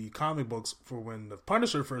to the comic books for when the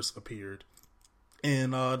Punisher first appeared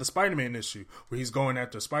in the Spider-Man issue, where he's going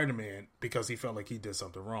after Spider-Man because he felt like he did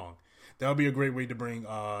something wrong. That would be a great way to bring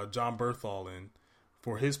John Bernthal in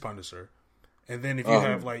for his Punisher. And then if you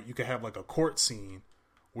have you could have like a court scene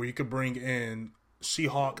where you could bring in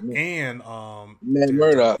She-Hulk and Matt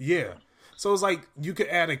Murdock. Yeah. So it's like you could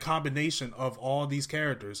add a combination of all these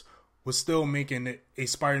characters with still making it a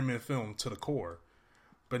Spider-Man film to the core.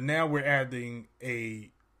 But now we're adding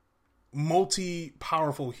a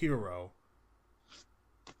multi-powerful hero,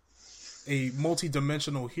 a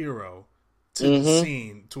multi-dimensional hero to the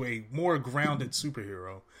scene, to a more grounded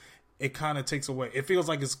superhero. It kind of takes away. It feels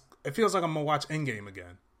like I'm gonna watch Endgame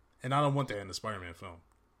again, and I don't want that in the Spider-Man film.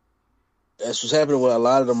 That's what's happening with a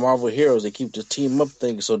lot of the Marvel heroes. They keep the team up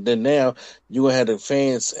thing. So then now you're going to have the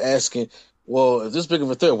fans asking, well, if this big of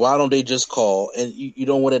a threat, why don't they just call? And you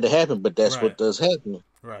don't want it to happen, but that's what does happen.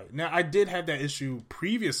 Right. Now, I did have that issue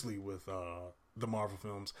previously with the Marvel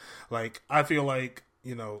films. Like, I feel like,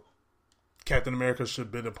 Captain America should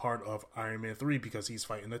have been a part of Iron Man 3 because he's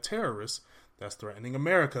fighting a terrorist that's threatening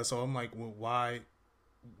America. So I'm like, well, why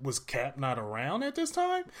was Cap not around at this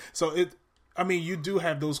time? So you do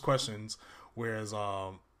have those questions, whereas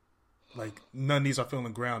none of these are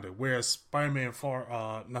feeling grounded. Whereas Spider-Man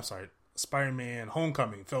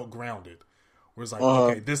Homecoming felt grounded. Where it's like,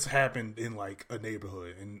 okay, this happened in like a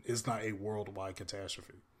neighborhood and it's not a worldwide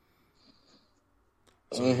catastrophe.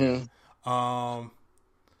 So,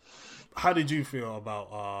 how did you feel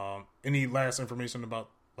about any last information about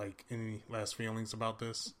any last feelings about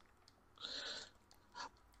this?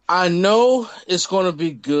 I know it's going to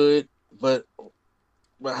be good, but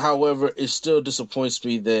however, it still disappoints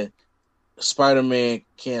me that Spider-Man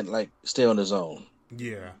can't stay on his own.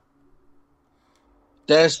 Yeah,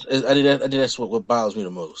 I think that's what bothers me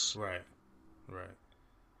the most. Right.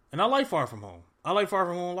 And I like Far From Home. I like Far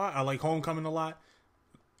From Home a lot. I like Homecoming a lot.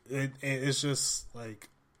 It's just like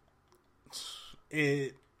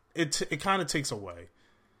it kind of takes away.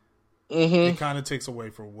 It kind of takes away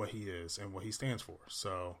from what he is and what he stands for.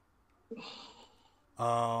 So,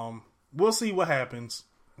 we'll see what happens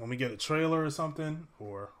when we get a trailer or something,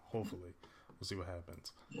 or hopefully we'll see what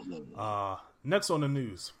happens. Next on the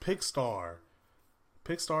news, Pixar's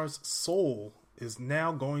Soul is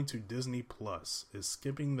now going to Disney Plus. Is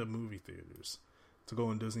skipping the movie theaters to go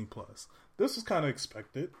on Disney Plus. This was kind of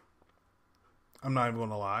expected. I'm not even going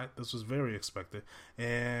to lie. This was very expected.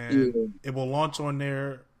 And it will launch on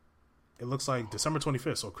there, it looks like December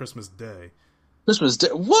 25th, so Christmas Day. Christmas Day?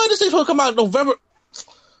 What? This thing's going to come out in November?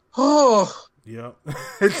 Oh. Yep.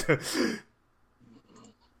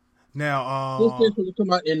 Now, this thing's going to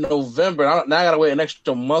come out in November. Now I got to wait an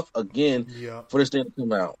extra month again for this thing to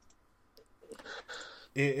come out.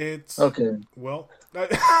 It's okay. Well,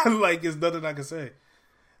 like, there's nothing I can say.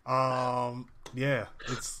 Yeah,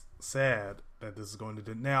 it's sad that this is going to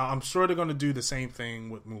do. Now, I'm sure they're going to do the same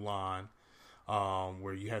thing with Mulan,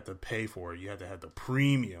 where you had to pay for it. You had to have the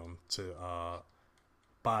premium to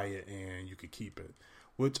buy it, and you could keep it.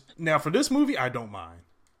 Which, now, for this movie, I don't mind.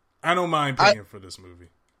 I don't mind paying for this movie.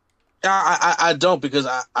 I don't, because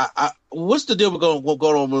I what's the deal with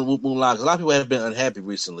going on with Mulan? Because a lot of people have been unhappy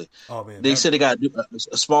recently. Oh man, they said they got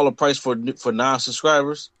a smaller price for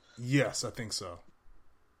non-subscribers. Yes, I think so.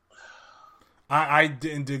 I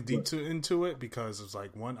didn't dig deep into it because it's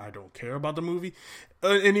like, one, I don't care about the movie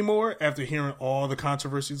anymore after hearing all the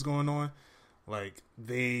controversies going on. Like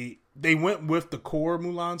they went with the core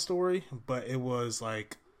Mulan story, but it was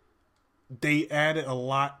like they added a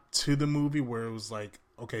lot to the movie where it was like,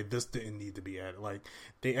 okay, this didn't need to be added. Like,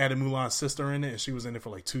 they added Mulan's sister in it, and she was in it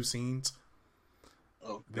for like 2 scenes.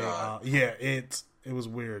 Oh, God. It was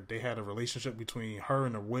weird. They had a relationship between her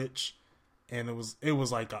and a witch, and it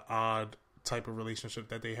was like an odd type of relationship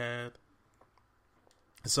that they had.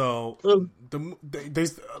 So, they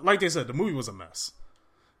like they said, the movie was a mess.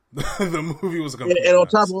 The movie was a complete mess. And on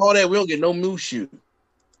top of all that, we don't get no Mushu.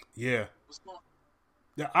 Yeah.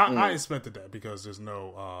 Yeah, I expected that because there's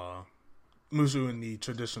no Mushu in the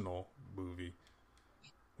traditional movie.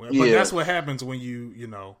 But that's what happens when you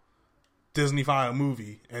Disney-fy a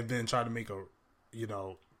movie and then try to make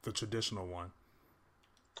the traditional one.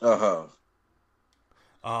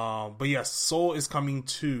 But yes, Soul is coming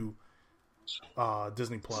to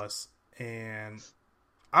Disney Plus, and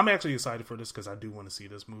I'm actually excited for this because I do want to see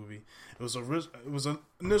this movie. It was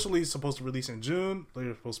initially supposed to release in June,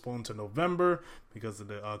 later postponed to November because of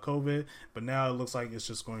the COVID. But now it looks like it's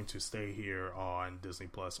just going to stay here on Disney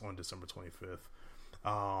Plus on December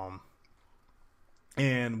 25th.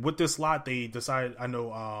 And with this lot, they decided. I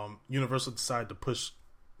know Universal decided to push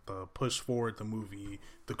forward the movie,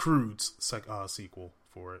 The Croods sequel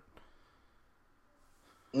for it.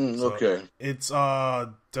 Okay, it's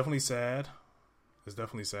definitely sad. It's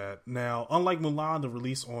definitely sad. Now, unlike Mulan, the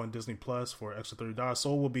release on Disney Plus for extra $30,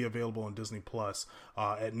 Soul will be available on Disney Plus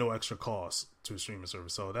at no extra cost to a streaming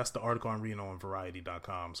service. So that's the article I'm reading on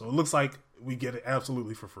Variety.com. So it looks like we get it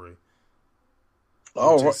absolutely for free.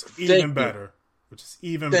 Oh, which is even better. Which is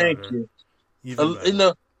even better. Thank you. Even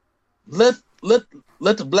better.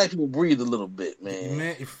 Let the black people breathe a little bit,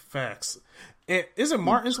 man. Facts. And isn't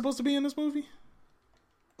Martin supposed to be in this movie?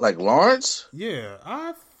 Like Lawrence? Yeah,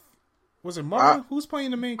 was it Martin? Who's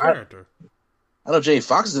playing the main character? I know Jamie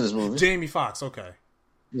Foxx is in this movie. Jamie Foxx, okay.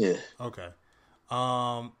 Yeah. Okay.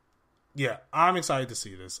 Yeah, I'm excited to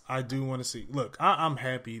see this. I do want to see. Look, I'm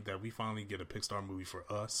happy that we finally get a Pixar movie for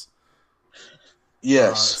us.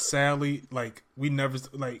 Yes. Sadly, like we never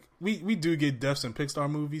we do get deaths in Pixar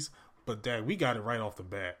movies, but Dad, we got it right off the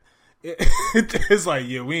bat. It's like,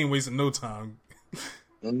 yeah, we ain't wasting no time.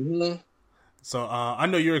 Mm-hmm. So I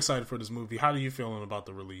know you're excited for this movie. How are you feeling about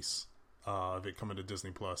the release of it coming to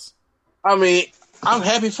Disney Plus? I mean, I'm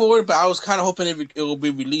happy for it, but I was kind of hoping it will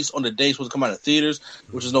be released on the day it's supposed to come out in theaters,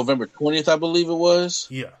 which is November 20th, I believe it was.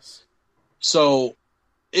 Yes. So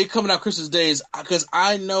it coming out Christmas Day, because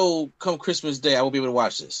I know come Christmas Day I won't be able to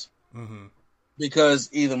watch this. Mm-hmm. Because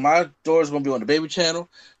either my daughter's going to be on the baby channel,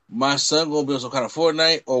 my son going to be on some kind of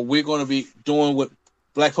Fortnite, or we're going to be doing what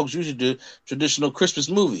black folks usually do, traditional Christmas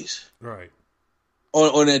movies. Right.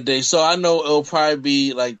 On that day. So I know it'll probably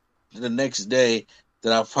be like the next day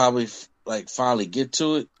that I'll probably like finally get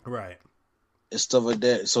to it. Right. And stuff like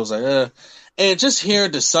that. So it's like, and just here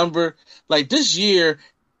in December, like this year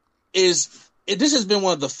this has been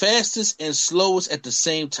one of the fastest and slowest at the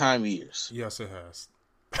same time years. Yes, it has.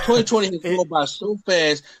 2020 has gone by so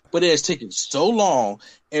fast, but it has taken so long,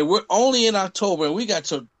 and we're only in October, and we got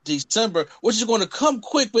to December, which is going to come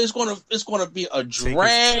quick, but it's going to be a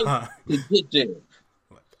drag to get there.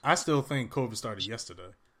 I still think COVID started yesterday.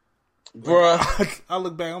 Bruh. I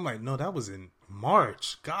look back, I'm like, no, that was in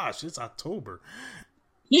March. Gosh, it's October.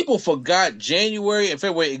 People forgot January and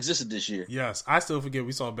February existed this year. Yes, I still forget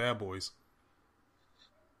we saw Bad Boys.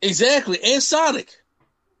 Exactly, and Sonic.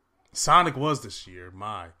 Sonic was this year.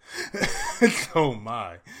 My, oh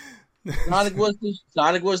my. Sonic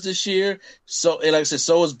was this year. So, and like I said,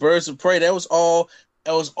 so was Birds of Prey. That was all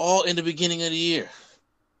in the beginning of the year.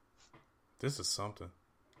 This is something.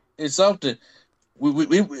 It's something.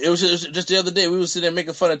 It was just the other day we were sitting there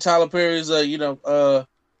making fun of Tyler Perry's. Was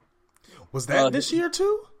that this year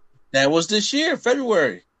too? That was this year,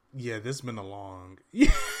 February. Yeah, this has been a long.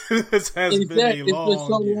 This has been a long. It's been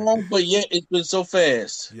so long, but yet it's been so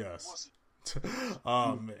fast. Yes.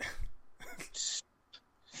 Oh man.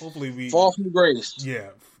 Hopefully we fall from grace. Yeah,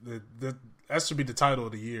 that should be the title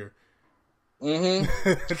of the year.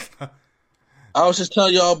 Mm-hmm. I was just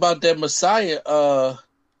telling y'all about that Messiah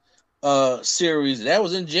series that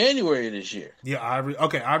was in January this year. Yeah, I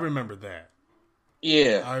remember that.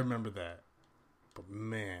 Yeah, I remember that. But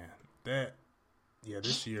man,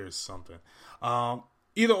 this year is something.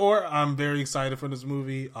 Either or, I'm very excited for this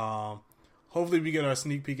movie. Hopefully we get our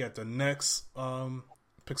sneak peek at the next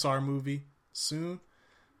Pixar movie soon.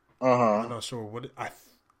 I'm not sure what I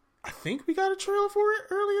think we got a trailer for it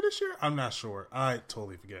earlier this year. I'm not sure. I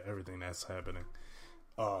totally forget everything that's happening.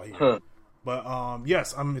 But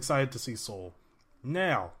yes, I'm excited to see Soul.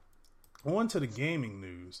 Now, on to the gaming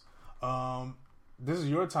news. This is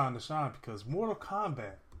your time to shine because Mortal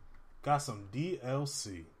Kombat got some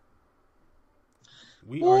DLC.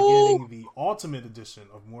 We are getting the Ultimate Edition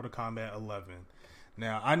of Mortal Kombat 11.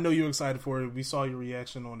 Now, I know you're excited for it. We saw your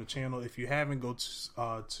reaction on the channel. If you haven't, go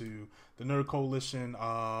to the Nerd Coalition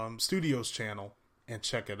Studios channel and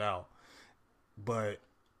check it out. But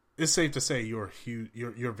it's safe to say you're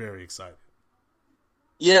very excited.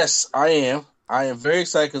 Yes, I am. I am very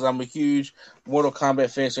excited because I'm a huge Mortal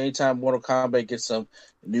Kombat fan. So anytime Mortal Kombat gets some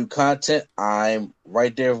new content, I'm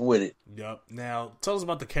right there with it. Yep. Now, tell us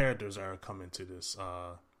about the characters that are coming to this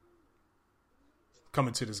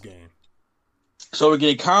game. So we're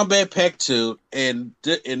getting Combat Pack 2, and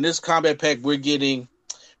in this Combat Pack, we're getting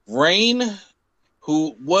Rain,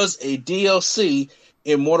 who was a DLC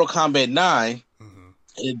in Mortal Kombat 9,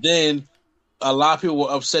 and then a lot of people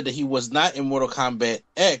were upset that he was not in Mortal Kombat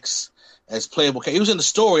X as playable. He was in the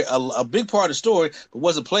story, a big part of the story, but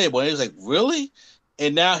wasn't playable. And he was like, really?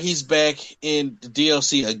 And now he's back in the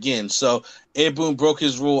DLC again. So Ed Boon broke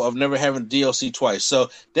his rule of never having DLC twice. So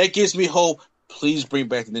that gives me hope. Please bring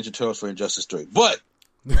back the Ninja Turtles for Injustice 3. But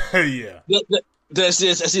yeah, that's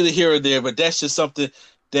either here or there. But that's just something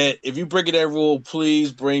that if you break that rule,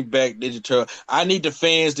 please bring back Ninja Turtle. I need the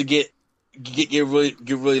fans to get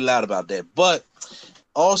really loud about that. But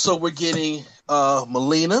also we're getting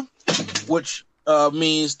Melina, which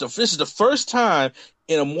means this is the first time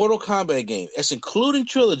in a Mortal Kombat game, that's including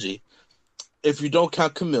Trilogy, if you don't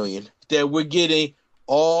count Chameleon, that we're getting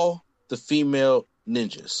all the female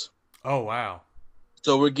ninjas. Oh wow!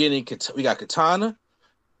 So we got Katana,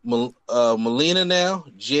 Melina now,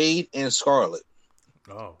 Jade, and Scarlet.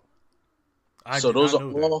 Oh,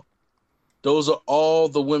 those are all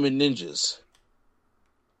the women ninjas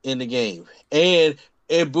in the game. And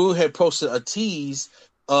Ed Boon had posted a tease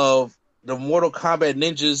of the Mortal Kombat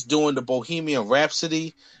ninjas doing the Bohemian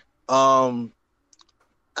Rhapsody cover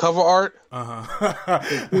art. And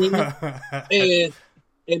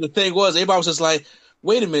the thing was, everybody was just like,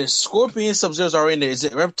 wait a minute, Scorpion, Sub-Zeros are in there. Is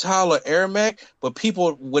it Reptile or Ermac? But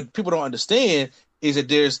what people don't understand is that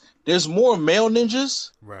there's more male ninjas,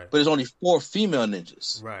 right? But there's only 4 female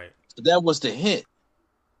ninjas, right? So that was the hint.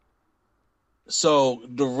 So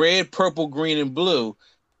the red, purple, green, and blue,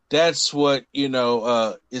 that's what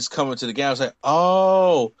is coming to the game. I was like,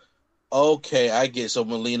 oh, okay, I get it. So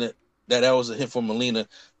Melina, that was a hint for Melina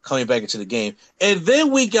coming back into the game, and then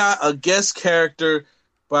we got a guest character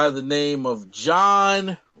by the name of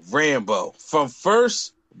John Rambo from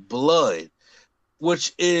First Blood,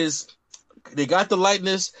 which is, they got the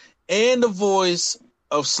likeness and the voice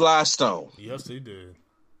of Sly Stone. Yes, they did.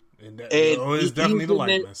 And it's definitely the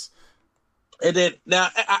likeness. And then, now,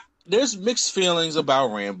 there's mixed feelings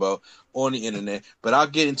about Rambo on the internet, but I'll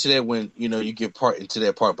get into that when, you get into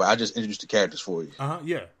that part, but I just introduced the characters for you.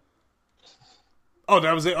 Yeah. Oh,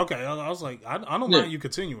 that was it? Okay. I was like, I don't mind you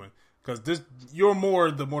continuing. Because you're more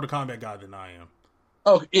the Mortal Kombat guy than I am.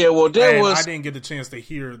 Oh yeah, well I didn't get the chance to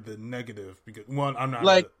hear the negative because one, I'm not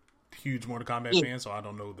a huge Mortal Kombat fan, so I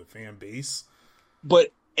don't know the fan base.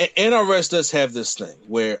 But NRS does have this thing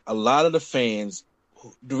where a lot of the fans,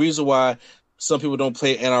 the reason why some people don't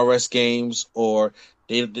play NRS games or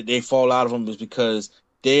they fall out of them is because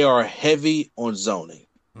they are heavy on zoning,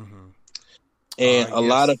 and a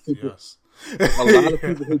lot of people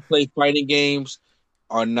who play fighting games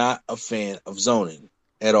are not a fan of zoning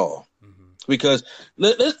at all. Because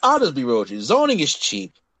I'll just be real with you. Zoning is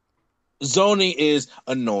cheap. zoning is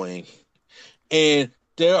annoying, and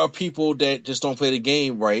there are people that just don't play the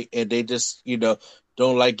game right, and they just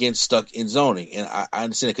don't like getting stuck in zoning. And I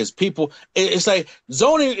understand it because people, it's like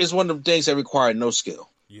zoning is one of the things that require no skill.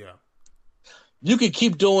 Yeah. You can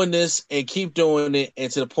keep doing this and keep doing it,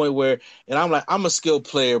 and to the point where, and I'm like, I'm a skilled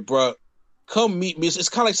player, bro. Come meet me. It's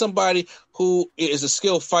kind of like somebody who is a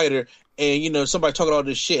skilled fighter, and somebody talking all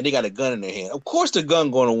this shit, and they got a gun in their hand. Of course, the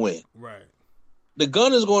gun going to win. Right. The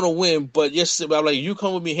gun is going to win, but yes, I'm like, you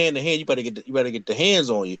come with me hand to hand, you better get the hands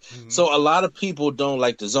on you. Mm-hmm. So a lot of people don't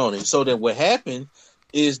like the zoning. So then what happened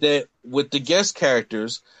is that with the guest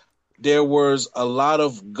characters, there was a lot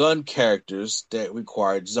of gun characters that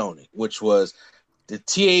required zoning, which was the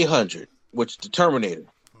T-800, which the Terminator,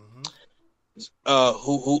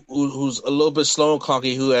 who's a little bit slow and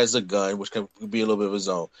clunky, who has a gun, which can be a little bit of a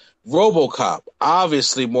zone. RoboCop,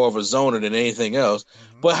 obviously more of a zoner than anything else.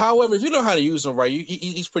 But however, if you know how to use him right,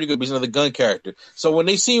 he's pretty good. He's another gun character. So when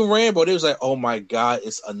they seen Rambo, they was like, "Oh my god,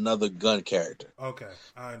 it's another gun character." Okay,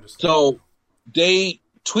 I understand. So they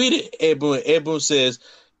tweeted Ed Boon. Ed Boon says,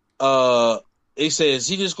 he says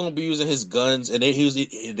he just gonna be using his guns, and he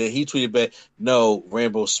tweeted back, "No,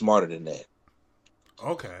 Rambo's smarter than that."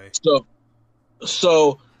 Okay.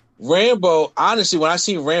 So Rambo, honestly, when I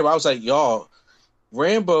seen Rambo, I was like, y'all,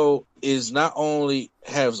 Rambo is not only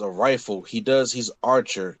has a rifle, he's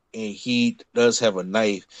Archer, and he does have a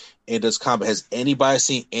knife and does combat. Has anybody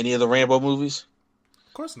seen any of the Rambo movies?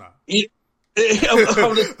 Of course not.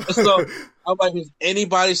 So I'm like, has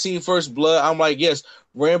anybody seen First Blood? I'm like, yes,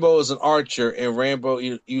 Rambo is an archer, and Rambo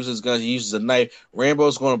uses guns, he uses a knife.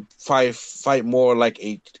 Rambo's going to fight more like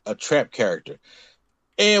a trap character.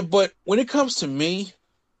 But when it comes to me,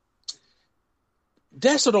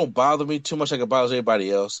 that still don't bother me too much like it bothers everybody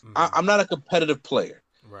else. Mm-hmm. I'm not a competitive player.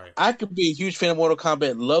 Right. I could be a huge fan of Mortal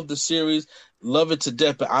Kombat, love the series, love it to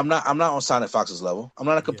death, but I'm not on Sonic Fox's level. I'm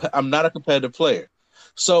not a competitive player.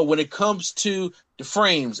 So when it comes to the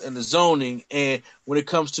frames and the zoning, and when it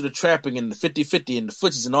comes to the trapping and the 50-50 and the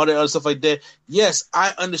footsies and all that other stuff like that, yes,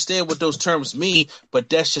 I understand what those terms mean, but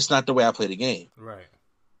that's just not the way I play the game. Right.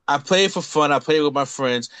 I play it for fun. I play it with my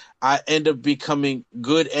friends. I end up becoming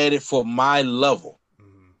good at it for my level.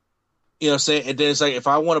 Mm-hmm. You know what I'm saying? And then it's like, if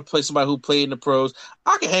I want to play somebody who played in the pros,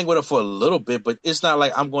 I can hang with them for a little bit, but it's not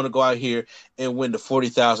like I'm going to go out here and win the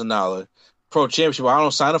 $40,000 pro championship. I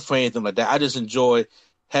don't sign up for anything like that. I just enjoy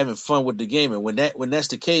having fun with the game. And when that's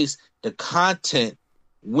the case, the content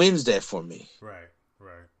wins that for me. Right.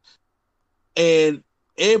 And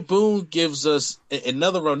Ed Boon gives us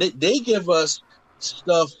another run. They give us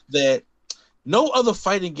stuff that no other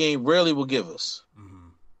fighting game rarely will give us. Mm-hmm.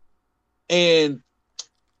 And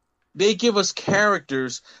they give us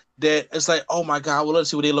characters that it's like, oh my God, well,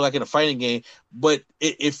 let's see what they look like in a fighting game, but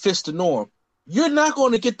it fits the norm. You're not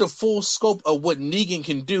going to get the full scope of what Negan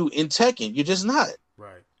can do in Tekken. You're just not.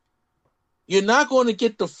 Right. You're not going to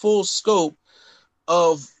get the full scope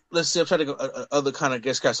of, let's say, I'm trying to go other kind of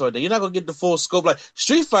guest characters. You're not going to get the full scope. Like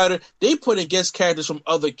Street Fighter, they put in guest characters from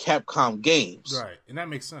other Capcom games. Right, and that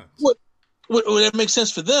makes sense. What that makes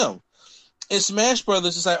sense for them. In Smash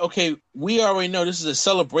Brothers, it's like, okay, we already know this is a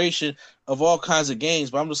celebration of all kinds of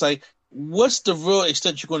games, but I'm just like, what's the real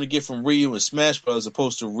extent you're going to get from Ryu in Smash Brothers as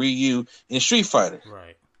opposed to Ryu in Street Fighter?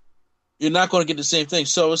 Right. You're not going to get the same thing.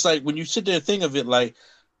 So it's like, when you sit there and think of it, like,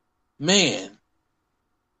 man,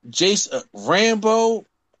 Rambo,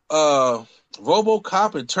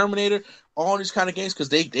 RoboCop and Terminator, all these kind of games, because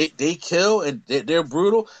they kill and they're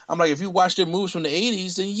brutal. I'm like, if you watch their moves from the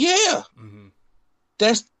 80s, then yeah. Mm-hmm.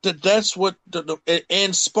 That's what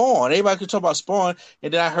and Spawn. Everybody could talk about Spawn,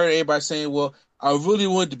 and then I heard everybody saying, well, I really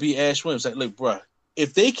wanted to be Ash Williams. Like, look, bro,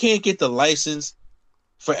 if they can't get the license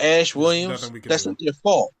for Ash Williams, that's not their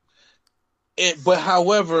fault. But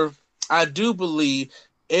however, I do believe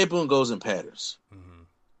Ed Boon goes in patterns. Mm-hmm.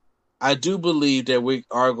 I do believe that we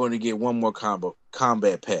are going to get one more combat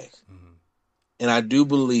pack. Mm-hmm. And I do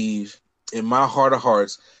believe, in my heart of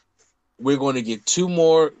hearts, we're going to get 2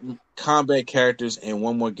 more combat characters and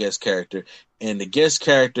 1 more guest character. And the guest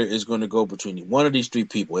character is going to go between one of these 3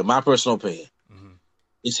 people, in my personal opinion. Mm-hmm.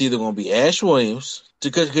 It's either going to be Ash Williams,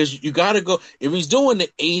 because you got to go. If he's doing the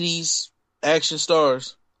 80s action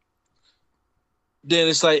stars, then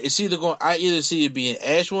it's like, I either see it being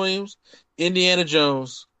Ash Williams, Indiana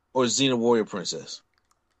Jones, or Xena Warrior Princess.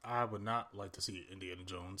 I would not like to see Indiana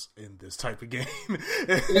Jones in this type of game.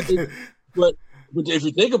 but if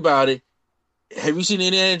you think about it, have you seen the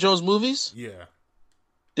Indiana Jones movies? Yeah.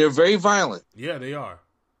 They're very violent. Yeah, they are.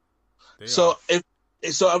 So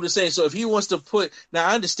I'm just saying, so if he wants to put, now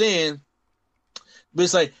I understand, but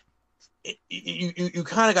it's like, you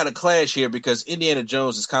kind of got a clash here because Indiana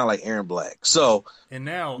Jones is kind of like Aaron Black. So and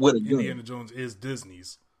now with Indiana Jones is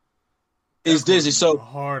Disney's. Is Disney so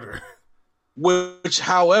harder? Which,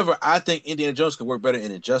 however, I think Indiana Jones could work better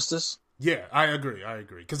in Injustice. Yeah, I agree.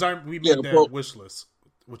 Because we made that wish list,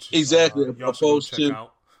 which exactly y'all should check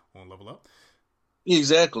out on Level Up.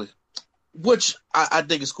 Exactly, which I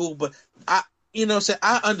think is cool, but I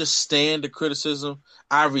understand the criticism.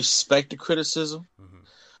 I respect the criticism,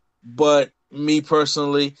 but me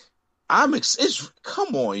personally, it's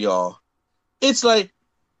come on, y'all. It's like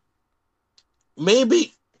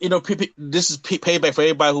maybe this is payback for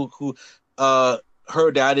everybody who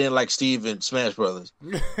heard that I didn't like Steve and Smash Brothers.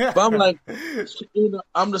 But I'm like,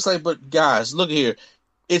 I'm just like, but guys, look here.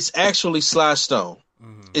 It's actually Sly Stone.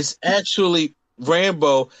 It's actually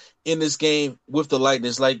Rambo in this game with the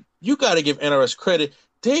likeness. Like, you got to give NRS credit.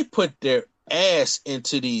 They put their ass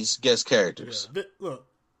into these guest characters. Yeah. Look,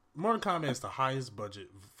 Mortal Kombat is the highest budget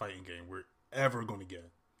fighting game we're ever going to get.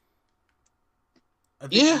 I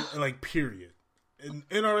think, like, period. And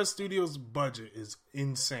NRS Studios' budget is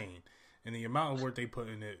insane. And the amount of work they put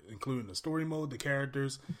in it, including the story mode, the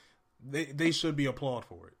characters, they should be applauded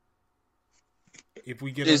for it. If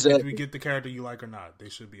we get the character you like or not, they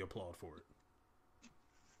should be applauded for it.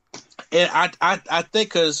 And I think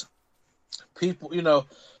because people,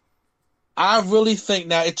 I really think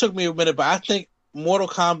now, it took me a minute, but I think Mortal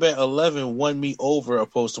Kombat 11 won me over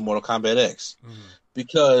opposed to Mortal Kombat X.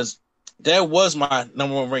 Because that was my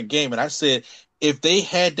number one ranked game. And I said, if they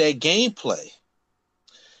had that gameplay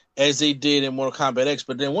as they did in Mortal Kombat X,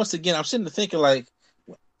 but then once again, I'm sitting there thinking like,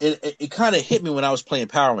 it kind of hit me when I was playing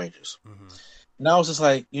Power Rangers. And I was just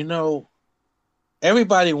like,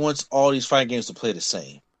 everybody wants all these fighting games to play the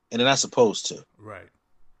same, and they're not supposed to. Right.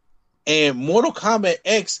 And Mortal Kombat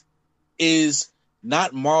X is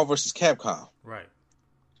not Marvel vs. Capcom. Right.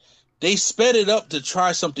 They sped it up to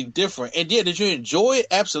try something different. And yeah, did you enjoy it?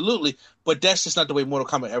 Absolutely. But that's just not the way Mortal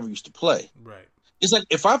Kombat ever used to play. Right. It's like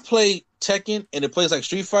if I play Tekken and it plays like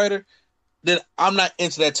Street Fighter, then I'm not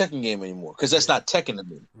into that Tekken game anymore because that's not Tekken to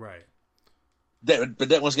me. Right. But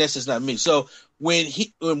that once again, it's not me. So when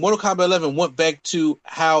Mortal Kombat 11 went back to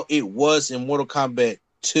how it was in Mortal Kombat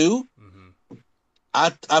 2, I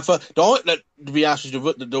felt to be honest with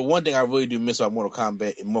you, the one thing I really do miss about Mortal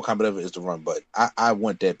Kombat 11 is the run button. I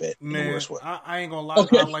want that bad in the worst way. I ain't gonna lie,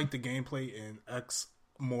 okay. I like the gameplay in X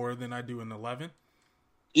more than I do in 11.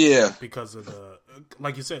 Yeah, because of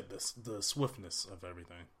like you said, the swiftness of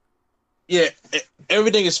everything. Yeah,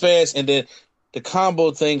 everything is fast, and then the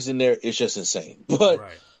combo things in there is just insane. But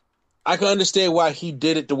I can understand why he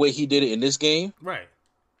did it the way he did it in this game. Right.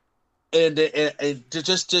 And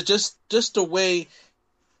just the way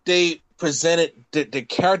they presented the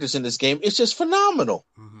characters in this game, it's just phenomenal.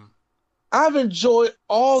 I've enjoyed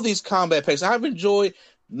all these combat packs. I've enjoyed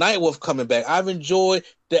Nightwolf coming back. I've enjoyed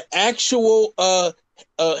the actual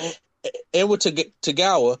Edward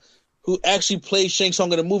Tagawa, who actually played Shang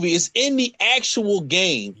Tsung in the movie, is in the actual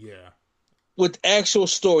game. Yeah. With actual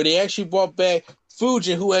story. They actually brought back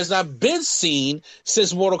Fujin, who has not been seen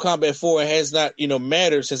since Mortal Kombat 4 and has not,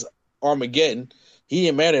 mattered since Armageddon. He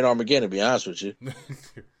didn't matter in Armageddon, to be honest with you.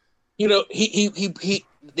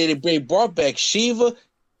 They brought back Shiva.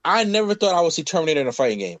 I never thought I would see Terminator in a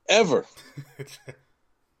fighting game. Ever.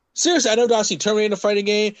 Seriously, I never thought I'd see Terminator in a fighting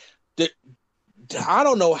game. I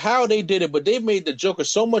don't know how they did it, but they made the Joker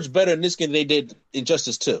so much better in this game than they did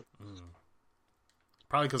Injustice 2.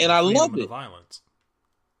 Probably because I loved it. Violence.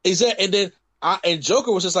 Exactly, and then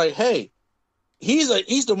Joker was just like, "Hey, he's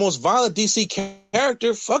the most violent DC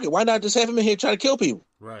character. Fuck it, why not just have him in here trying to kill people?"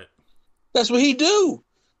 Right. That's what he do.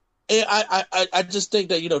 And I just think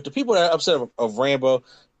that the people that are upset of Rambo,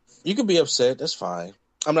 you can be upset. That's fine.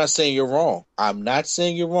 I'm not saying you're wrong. I'm not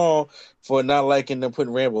saying you're wrong for not liking them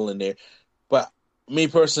putting Rambo in there. But me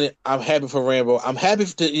personally, I'm happy for Rambo. I'm happy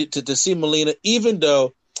to see Mileena, even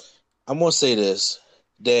though I'm gonna say this.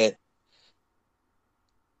 That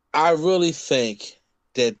I really think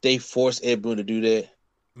that they forced Ed Boon to do that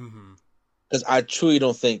because I truly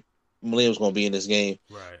don't think Mileena was going to be in this game.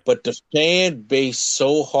 Right. But the fan base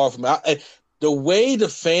so hard for me. The way the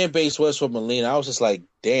fan base was for Mileena, I was just like,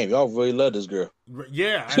 "Damn, y'all really love this girl."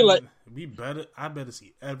 Yeah, I better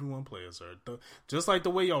see everyone play as her, just like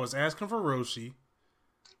the way y'all was asking for Roshi.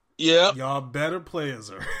 Yeah, y'all better play as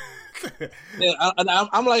her.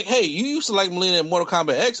 I'm like, hey, you used to like Mileena in Mortal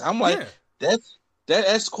Kombat X. I'm like,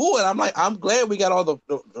 that's cool, and I'm like, I'm glad we got all the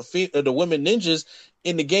women ninjas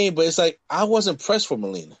in the game, but it's like I wasn't pressed for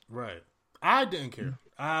Mileena. Right, I didn't care.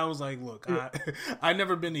 I was like, look, I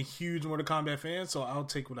never been a huge Mortal Kombat fan, so I'll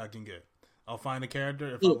take what I can get. I'll find a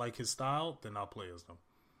character if I like his style, then I'll play as them.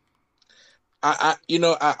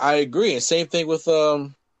 I agree. And same thing with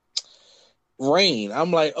Rain.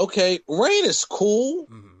 I'm like, okay, Rain is cool,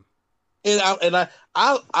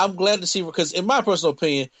 I'm glad to see, because in my personal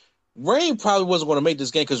opinion, Rain probably wasn't going to make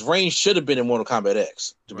this game, because Rain should have been in Mortal Kombat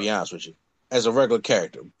X, to be honest with you, as a regular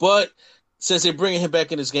character. But since they're bringing him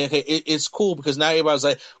back in this game, okay, it's cool, because now everybody's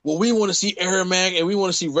like, well, we want to see Ermac and we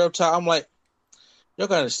want to see Reptile. I'm like, y'all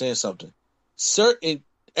got to understand something.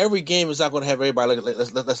 Every game is not going to have everybody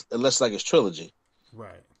unless like it's trilogy.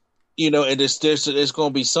 Right. And there's going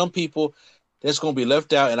to be some people that's going to be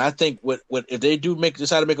left out. And I think if they do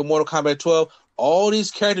decide to make a Mortal Kombat 12, all these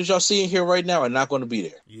characters y'all seeing here right now are not going to be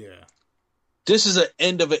there. Yeah. This is an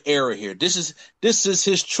end of an era here. This is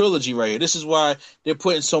his trilogy right here. This is why they're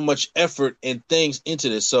putting so much effort and things into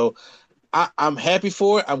this. So I'm happy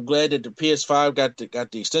for it. I'm glad that the PS5 got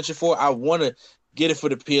the extension for it. I want to get it for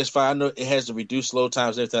the PS5. I know it has the reduced load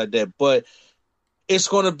times and everything like that, but it's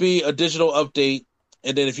going to be a digital update.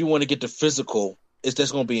 And then if you want to get the physical,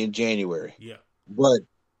 that's going to be in January. Yeah. But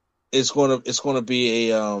it's going to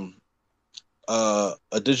be a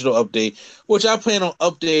digital update, which I plan on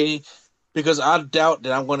updating, because I doubt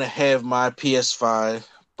that I'm going to have my PS5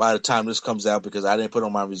 by the time this comes out, because I didn't put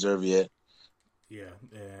on my reserve yet. Yeah.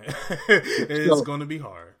 It's going to be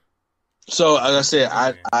hard. So, like I said,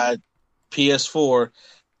 I PS4,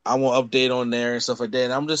 I want to update on there and stuff like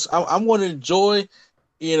that. And I'm going to enjoy,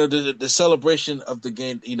 the celebration of the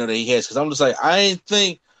game, that he has. Because I'm just like, I ain't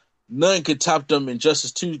think nothing could top them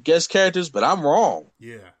Injustice 2 guest characters, but I'm wrong.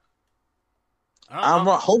 Yeah. I'm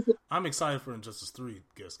wrong. I'm excited for Injustice 3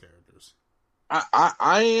 guest characters.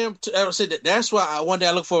 I am. I would say that's why one day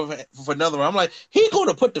I look for another one. I'm like, he's going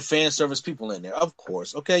to put the fan service people in there, of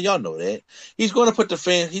course. Okay, y'all know that he's going to put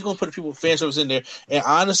the people fan service in there. And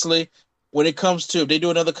honestly, when it comes to if they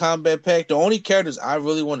do another combat pack, the only characters I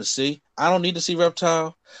really want to see, I don't need to see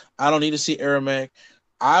Reptile, I don't need to see Ermac.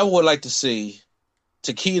 I would like to see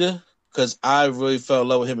Takeda, because I really fell in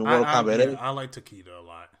love with him in Mortal Kombat. I like Takeda a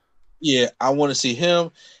lot. Yeah, I want to see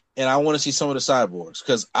him, and I want to see some of the cyborgs,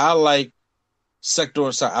 because I like Sector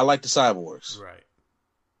and I like the cyborgs. Right.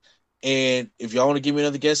 And if y'all want to give me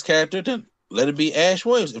another guest character, then let it be Ash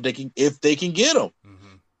Williams if they can get him.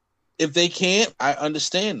 Mm-hmm. If they can't, I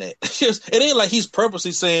understand that. It ain't like he's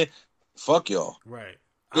purposely saying "fuck y'all." Right.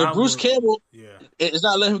 If Bruce Campbell, it's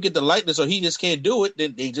not letting him get the likeness, or he just can't do it,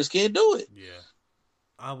 then they just can't do it. Yeah.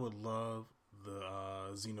 I would love the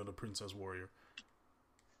Xeno the Princess Warrior.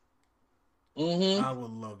 Mm-hmm. I would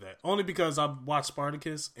love that, only because I watched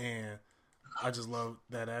Spartacus and I just love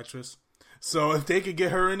that actress. So if they could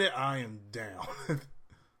get her in it, I am down.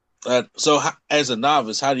 So as a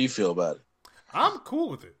novice, how do you feel about it? I'm cool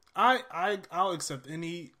with it. I'll accept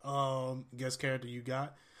any guest character you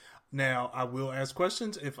got. Now, I will ask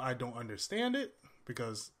questions if I don't understand it,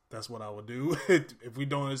 because that's what I would do. If we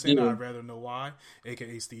don't understand it, I'd rather know why,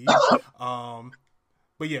 aka Steve.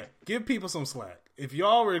 But yeah, give people some slack. If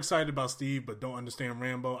y'all were excited about Steve but don't understand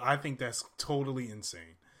Rambo, I think that's totally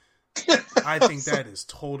insane. I think that is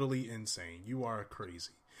totally insane. You are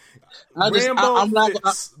crazy. Rambo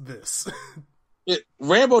fits this.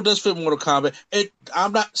 Rambo does fit Mortal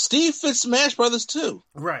Kombat. Steve fits Smash Brothers too.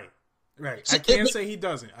 Right. I can't say he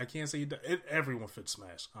doesn't. Everyone fits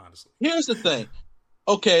Smash, honestly. Here's the thing.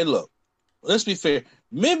 Okay, look. Let's be fair.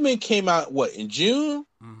 Min came out, in June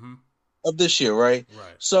of this year, right?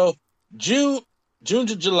 Right. So, June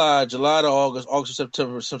to July to August, August to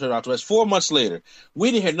September, October. That's 4 months later.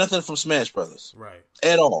 We didn't hear nothing from Smash Brothers. Right.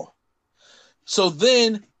 At all. So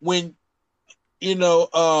then, when,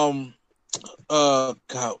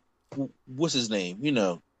 God, what's his name?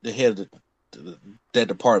 The head of that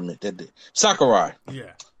department, Sakurai.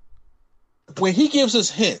 Yeah. When he gives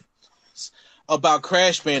us hints about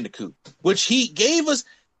Crash Bandicoot, which he gave us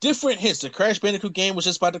different hints. The Crash Bandicoot game was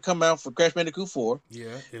just about to come out for Crash Bandicoot 4.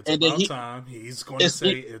 Yeah, it's about time. He's going to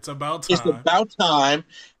say it's about time. It's about time.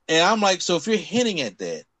 And I'm like, so if you're hinting at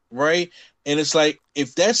that, right? And it's like,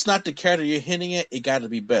 if that's not the character you're hinting at, it got to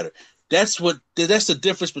be better. That's the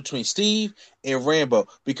difference between Steve and Rambo,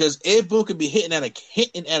 because Ed Boon could be hitting at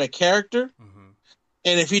a character,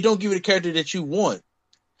 and if he don't give you the character that you want,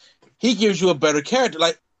 he gives you a better character.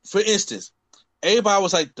 Like, for instance, everybody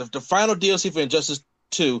was like, the final DLC for Injustice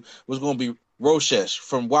 2 was going to be Roshesh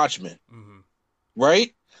from Watchmen,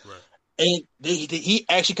 right? And he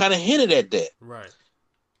actually kind of hinted at that. Right.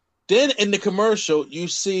 Then in the commercial, you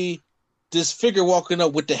see this figure walking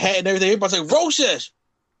up with the hat and everything. Everybody's like, Roshesh!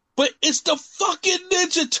 But it's the fucking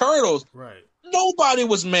Ninja Turtles. Right. Nobody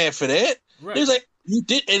was mad for that. Right. He's like, you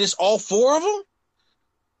did, and it's all 4 of them?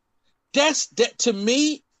 That to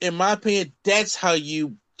me, in my opinion, that's how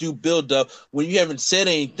you do build up when you haven't said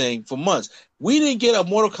anything for months? We didn't get a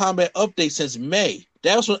Mortal Kombat update since May.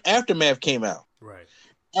 That was when Aftermath came out. Right.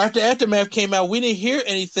 After Aftermath came out, we didn't hear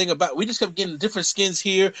anything about. We just kept getting different skins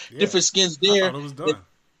here, different skins there. I thought it was done.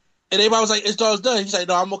 And everybody was like, "It's all done." He's like,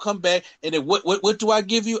 "No, I'm gonna come back." And then what do I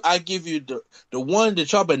give you? I give you the one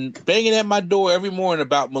that y'all been banging at my door every morning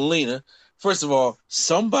about Melina. First of all,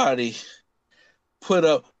 somebody put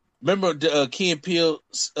up. Remember the Key and Peele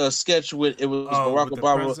sketch with it was Barack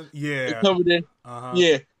Obama? Yeah, covered in.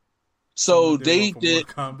 Yeah. So they did.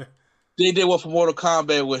 They did one for Mortal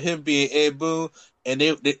Kombat with him being Ed Boon, and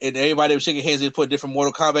everybody was shaking hands. They put different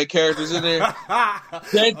Mortal Kombat characters in there.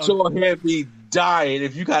 That joint had me dying.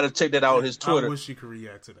 If you got to check that out on his Twitter, I wish you could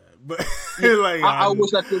react to that. But like, I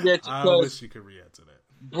wish I could react. I wish you could react to that,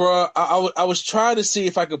 bro. I was trying to see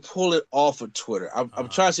if I could pull it off of Twitter. I'm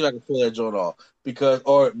trying to see if I can pull that joint off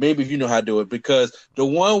or maybe if you know how to do it, because the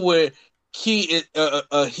one where he's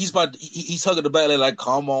hugging the black lady like,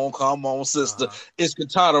 come on, sister. It's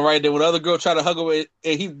Katana right there. When the other girl tried to hug her,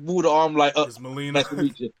 and he moved the arm like, it's Melina.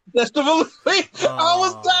 That's the Melina. I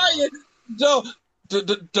was dying. Joe,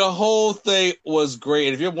 the whole thing was great.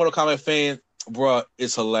 And if you're a Mortal Kombat fan, bro,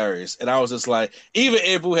 it's hilarious. And I was just like, even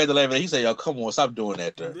Ed Boon had to laugh at it. He said, "Yo, come on, stop doing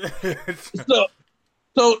that."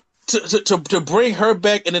 So to bring her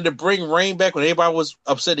back and then to bring Rain back when everybody was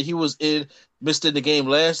upset that he was missed in the game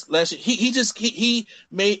last year, he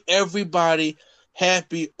made everybody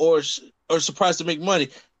happy or surprised to make money.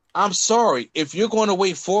 I'm sorry, if you're going to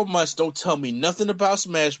wait 4 months, don't tell me nothing about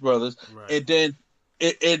Smash Brothers, right.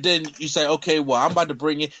 and then you say, okay, well, I'm about to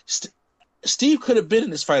bring in Steve. Could have been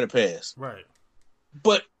in this Fighter Pass, right?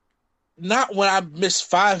 But not when I missed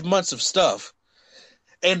 5 months of stuff.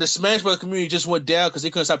 And the Smash Bros. Community just went down because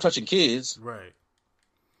they couldn't stop touching kids. Right.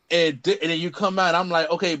 And then you come out, and I'm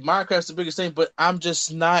like, okay, Minecraft's the biggest thing, but I'm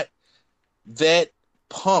just not that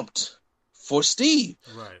pumped for Steve.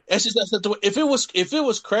 Right. It's just if it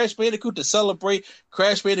was Crash Bandicoot to celebrate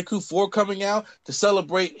Crash Bandicoot 4 coming out, to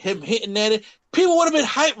celebrate him hitting at it, people would have been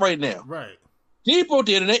hyped right now. Right. It broke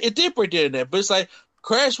the internet. It did break the internet, but it's like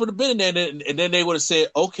Crash would have been in there, and then they would have said,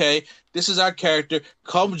 okay, this is our character.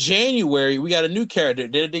 Come January, we got a new character.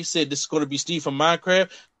 Then they said this is going to be Steve from Minecraft.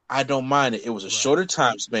 I don't mind it. It was a shorter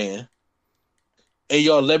time span. And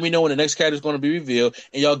y'all let me know when the next character is going to be revealed,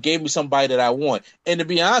 and y'all gave me somebody that I want. And to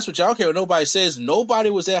be honest with y'all, I don't care what nobody says, nobody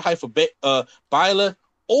was that hype for Byleth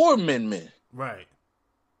or Min Min. Right.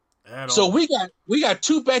 So we got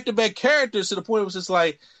two back-to-back characters to the point it was just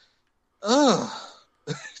like, ugh.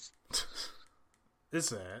 It's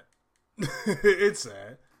sad. It's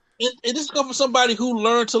sad. And this is coming from somebody who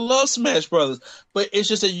learned to love Smash Brothers, but it's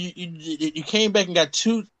just that you came back and got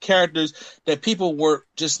two characters that people were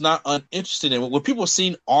just not uninterested in. When people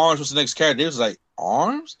seen Arms was the next character, it was like,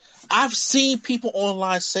 Arms? I've seen people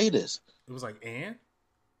online say this. It was like, Ann?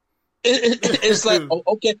 It's like, oh,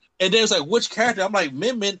 okay. And then it's like, which character? I'm like,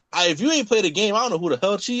 Min Min. If you ain't played the game, I don't know who the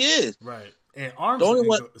hell she is. Right. And Arms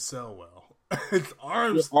didn't sell well.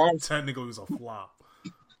 Arms technically was a flop.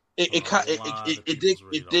 It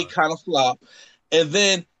did kind of flop, and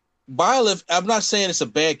then Byleth. I'm not saying it's a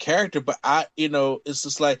bad character, but it's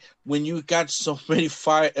just like when you got so many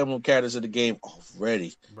Fire Emblem characters in the game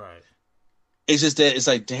already, right? It's just that it's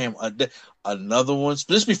like, damn, another one.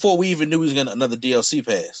 Just before we even knew we was getting another DLC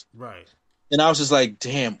pass, right? And I was just like,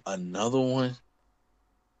 damn, another one,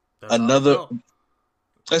 That's how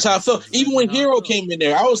That's how I felt. Even when Hero came in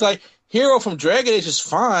there, I was like, Hero from Dragon Age is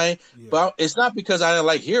fine, but it's not because I didn't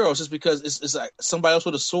like Hero. It's just because it's like somebody else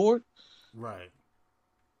with a sword. Right.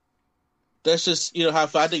 That's just, how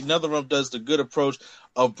I think NetherRealm does the good approach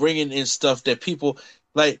of bringing in stuff that people,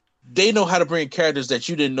 like, they know how to bring characters that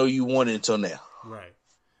you didn't know you wanted until now. Right.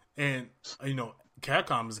 And,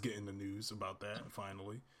 Capcom is getting the news about that,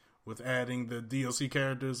 finally, with adding the DLC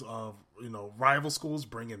characters of, rival schools,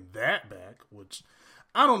 bringing that back, which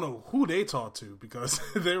I don't know who they talked to, because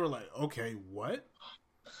they were like, okay, what?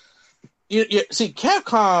 Yeah, see,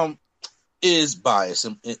 Capcom is biased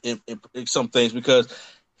in some things, because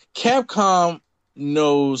Capcom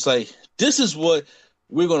knows, like, this is what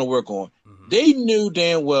we're going to work on. Mm-hmm. They knew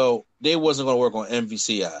damn well they wasn't going to work on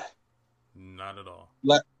MVCI. Not at all.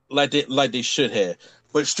 Like they should have.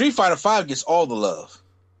 But Street Fighter V gets all the love.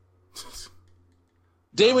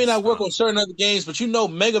 They may not work on certain other games, but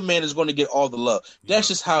Mega Man is going to get all the love. That's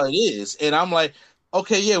just how it is. And I'm like,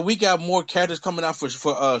 okay, yeah, we got more characters coming out for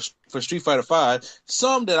Street Fighter V.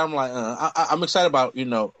 Some that I'm like, I'm excited about,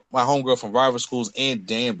 my homegirl from Rival Schools and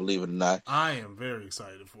Dan, believe it or not. I am very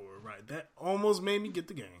excited for it, right? That almost made me get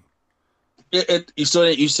the game. You still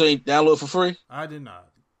ain't download for free? I did not.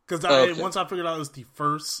 Because once I figured out it was the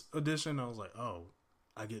first edition, I was like, oh,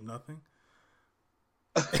 I get nothing.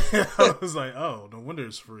 I was like, oh, no wonder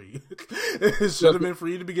it's free. It should have been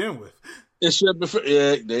free to begin with. It should have been free.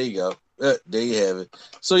 Yeah, there you go. There you have it.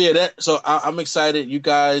 So yeah, I'm excited. You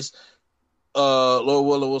guys, Lord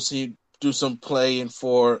willing, we'll see you do some playing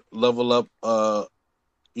for Level Up.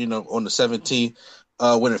 On the 17th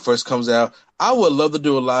when it first comes out. I would love to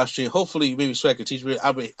do a live stream. Hopefully, maybe Swag can teach me.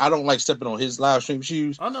 I don't like stepping on his live stream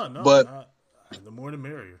shoes. Oh no, but the more the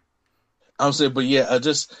merrier. I'm saying, but yeah,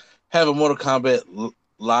 just have a Mortal Kombat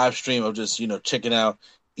live stream of just checking out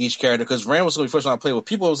each character, because Ram was going to be the first one I played with.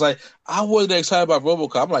 People was like, I wasn't excited about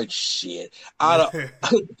RoboCop. I'm like, shit.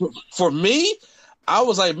 For me, I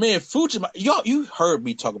was like, man, Fujin. You heard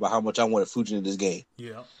me talk about how much I wanted Fujin in this game.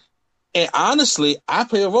 Yeah. And honestly, I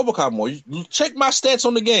play RoboCop more. You check my stats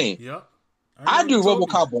on the game. Yeah. I do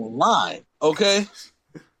RoboCop online, okay?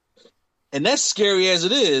 And that's scary as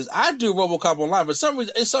it is. I do RoboCop online. For some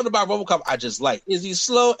reason, it's something about RoboCop I just like. Is he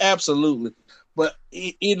slow? Absolutely. But,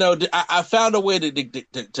 I found a way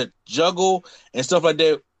to juggle and stuff like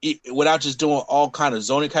that without just doing all kind of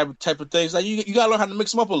zoning type of things. Like, you got to learn how to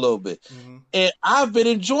mix them up a little bit. Mm-hmm. And I've been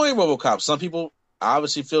enjoying RoboCop. Some people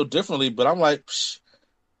obviously feel differently, but I'm like,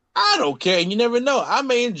 I don't care. And you never know. I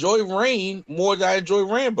may enjoy Rain more than I enjoy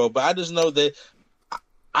Rambo, but I just know that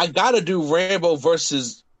I got to do Rambo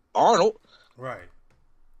versus Arnold. Right.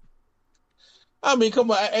 I mean,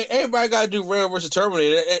 come on. Everybody got to do Rambo versus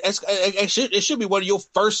Terminator. It should be one of your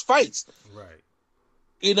first fights. Right.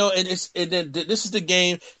 And this is the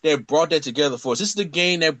game that brought that together for us. This is the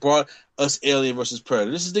game that brought us Alien versus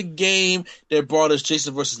Predator. This is the game that brought us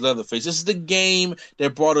Jason versus Leatherface. This is the game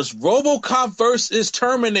that brought us RoboCop versus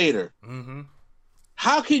Terminator. Mm-hmm.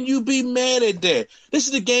 How can you be mad at that? This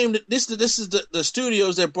is the game that this is the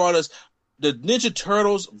studios that brought us the Ninja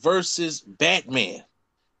Turtles versus Batman.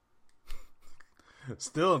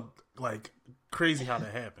 Still, like, crazy how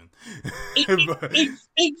that happened.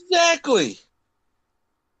 Exactly.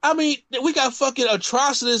 I mean, we got fucking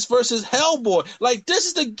Atrocitus versus Hellboy. Like, this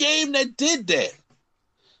is the game that did that.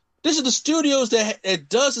 This is the studios that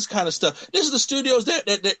does this kind of stuff. This is the studios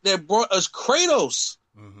that brought us Kratos.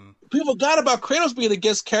 Mm-hmm. People forgot about Kratos being a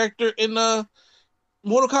guest character in Mortal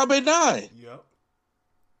Kombat 9. Yep.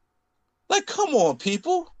 Like, come on,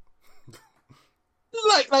 people.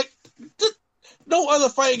 like, no other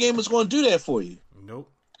fighting game is going to do that for you.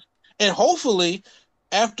 Nope. And hopefully,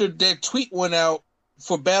 after that tweet went out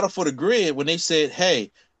for Battle for the Grid, when they said,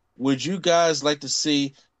 hey, would you guys like to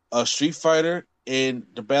see a Street Fighter in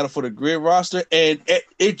the Battle for the Grid roster? And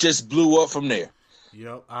it just blew up from there.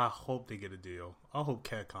 Yep. I hope they get a deal. I hope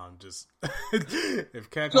Capcom just... if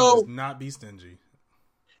Capcom does not be stingy.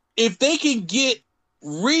 If they can get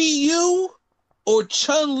Ryu or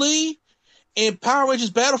Chun-Li in Power Rangers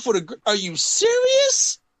Battle for the Grid, are you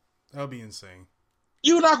serious? That would be insane.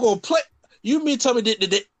 You're not going to play... You mean tell me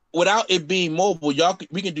that without it being mobile,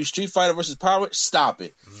 we can do Street Fighter versus Power Rangers? Stop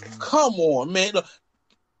it. Mm-hmm. Come on, man. Look,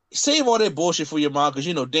 save all that bullshit for your mom, because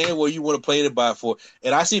damn well you want to play it by for.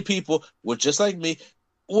 And I see people, just like me,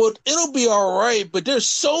 well, it'll be all right, but there's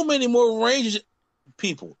so many more Rangers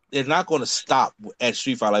people. They're not going to stop at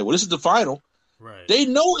Street Fighter. Like, well, this is the final. Right. They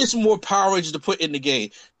know it's more Power Rangers to put in the game.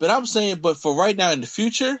 But I'm saying, but for right now in the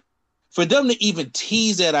future, for them to even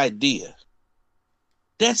tease that idea,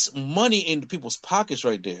 that's money in people's pockets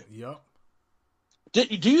right there. Yep.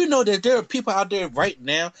 Do you know that there are people out there right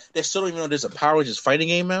now that still don't even know there's a Power Rangers fighting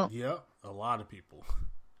game out? Yep. A lot of people.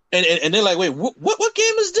 And they're like, wait, what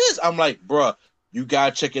game is this? I'm like, bruh, you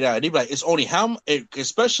gotta check it out. And they're like, it's only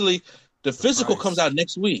especially the physical price comes out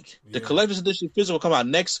next week. Yeah. The collector's edition physical come out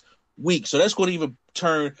next week. So that's going to even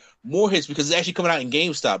turn more hits, because it's actually coming out in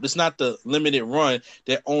GameStop. It's not the limited run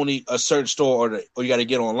that only a certain store or you got to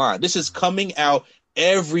get online. This is coming out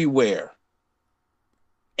everywhere.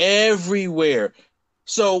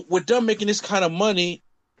 So with them making this kind of money,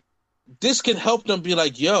 this can help them be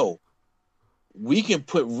like, yo, we can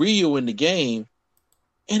put Ryu in the game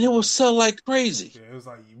and it will sell like crazy. Yeah, it was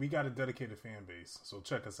like, we got a dedicated fan base, so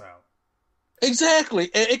check us out. Exactly.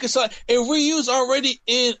 And it can sell, and Ryu's already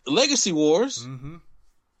in Legacy Wars. Mm-hmm.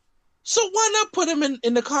 So why not put him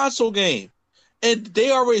in the console game? And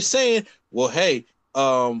they already saying, well, hey,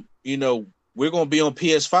 we're going to be on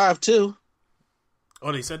PS5 too.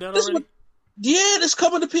 Oh, they said that already? Yeah, it's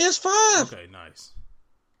coming to PS5. Okay, nice.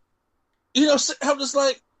 I'm just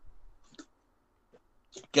like,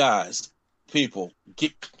 guys, people,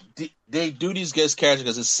 they do these guest characters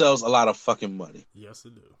because it sells a lot of fucking money. Yes,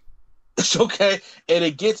 it do. It's okay, and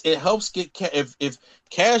it helps get if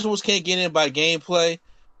casuals can't get in by gameplay,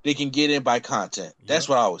 they can get in by content. That's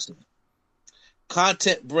what I was doing.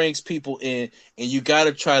 content brings people in, and you got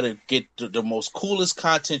to try to get the most coolest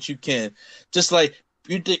content you can. Just like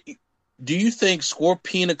do you think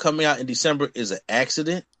Scorpina coming out in December is an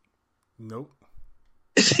accident? Nope.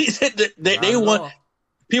 they want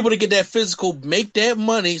people to get that physical, make that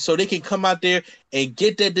money so they can come out there and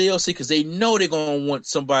get that DLC because they know they're going to want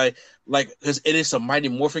somebody like, because it is a Mighty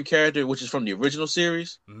Morphin character, which is from the original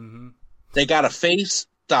series. Mm-hmm. They got a face.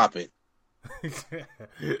 Stop it.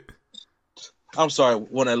 I'm sorry,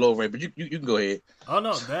 one that low rate, but you can go ahead. Oh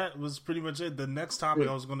no, that was pretty much it. The next topic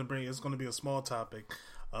I was going to bring is going to be a small topic.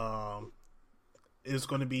 Is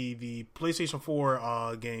going to be the PlayStation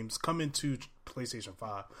 4 games coming to PlayStation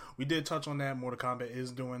 5. We did touch on that. Mortal Kombat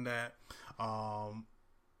is doing that.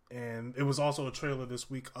 And it was also a trailer this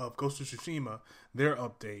week of Ghost of Tsushima, their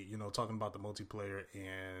update, talking about the multiplayer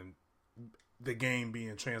and the game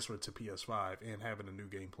being transferred to PS5 and having a new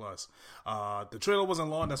game plus. The trailer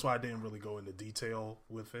wasn't long, that's why I didn't really go into detail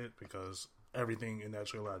with it, because everything in that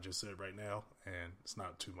trailer I just said right now, and it's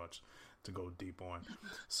not too much to go deep on.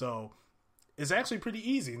 So it's actually pretty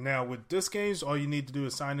easy. Now, with disc games, all you need to do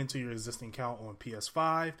is sign into your existing account on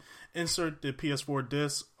PS5, insert the PS4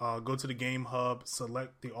 disc, go to the Game Hub,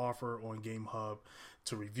 select the offer on Game Hub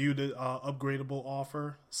to review the upgradable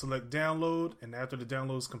offer, select download, and after the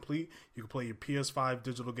download is complete, you can play your PS5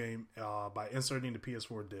 digital game by inserting the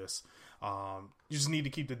PS4 disc. You just need to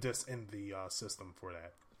keep the disc in the system for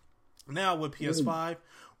that. Now with PS5,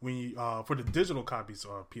 when you, for the digital copies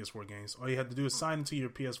of PS4 games, all you have to do is sign into your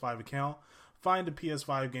PS5 account, find the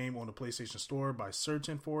PS5 game on the PlayStation Store by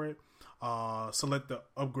searching for it, select the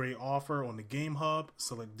upgrade offer on the Game Hub,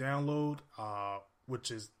 select download, which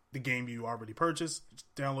is the game you already purchased.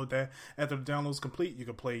 Just download that. After the download is complete, you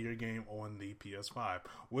can play your game on the PS5,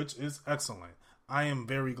 which is excellent. I am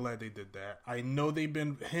very glad they did that. I know they've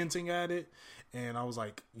been hinting at it, and I was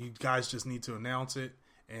like, you guys just need to announce it.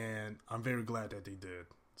 And I'm very glad that they did.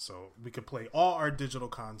 So we could play all our digital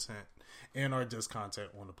content and our disc content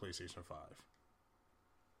on the PlayStation 5.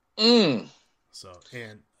 So,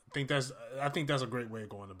 and I think that's a great way of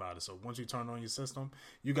going about it. So once you turn on your system,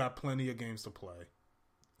 you got plenty of games to play,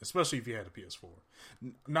 especially if you had a PS4.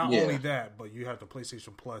 Not only that, but you have the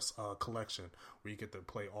PlayStation Plus collection where you get to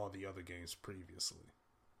play all the other games previously.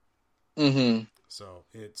 Mm-hmm. So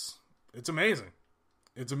it's amazing.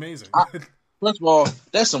 It's amazing. First of all,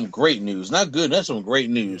 that's some great news. Not good. That's some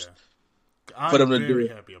great news. Yeah. I'm very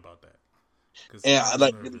happy about that. And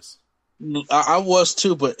I was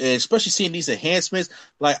too, but especially seeing these enhancements.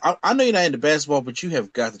 Like I know you're not into basketball, but you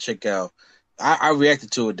have got to check out. I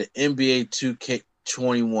reacted to it. The NBA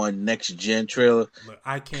 2K21 Next Gen trailer. Look,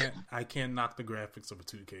 I can't knock the graphics of a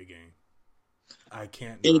 2K game. I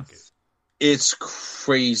can't knock it. It's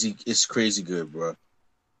crazy. It's crazy good, bro.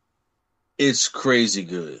 It's crazy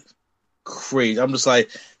good. Crazy. I'm just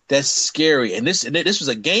like, that's scary. And this was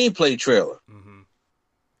a gameplay trailer. Mm-hmm.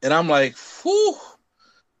 And I'm like, whew,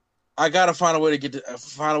 I gotta find a way to get a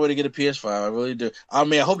PS5. I really do. I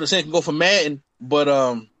mean, I hope the same can go for Madden, but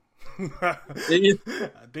they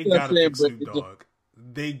gotta fix Snoop Dogg.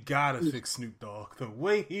 They gotta fix Snoop Dogg. The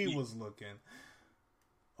way he was looking.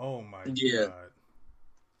 Oh my god.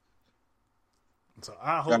 So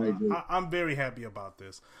I'm very happy about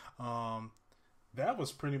this. That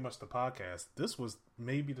was pretty much the podcast. This was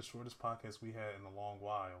maybe the shortest podcast we had in a long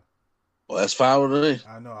while. Well, that's fine with me.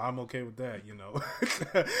 I know. I'm okay with that,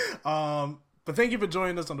 But thank you for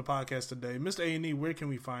joining us on the podcast today. Mr. A&E, where can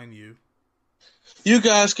we find you? You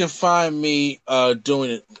guys can find me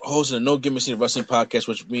hosting a No Gimmick Wrestling podcast,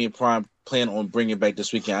 which me and Prime plan on bringing back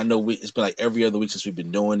this weekend. I know it's been like every other week since we've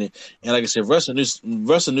been doing it, and like I said, wrestling news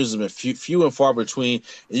has been few and far between,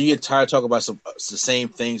 and you get tired of talking about the same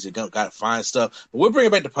things. You got fine stuff, but we're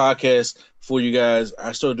bringing back the podcast for you guys.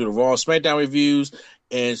 I still do the Raw and SmackDown reviews,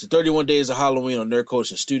 and it's 31 Days of Halloween on Nerd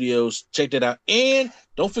Coalition Studios. Check that out, and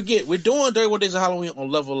don't forget, we're doing 31 Days of Halloween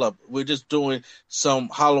on Level Up. We're just doing some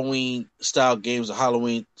Halloween-style games of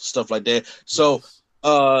Halloween, stuff like that. So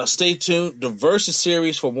stay tuned. The Versus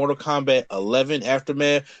series for Mortal Kombat 11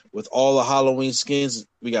 Aftermath with all the Halloween skins.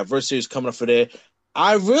 We got Versus series coming up for that.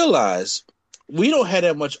 I realize we don't have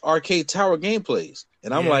that much Arcade Tower gameplays.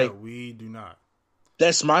 And I'm like, we do not.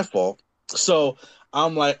 That's my fault. So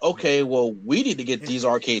I'm like, okay, well, we need to get these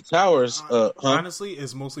Arcade Towers. Honestly,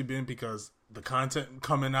 it's mostly been because the content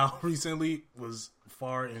coming out recently was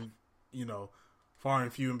far and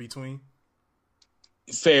few in between.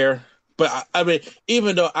 Fair. But I mean,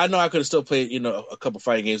 even though I know I could have still played, a couple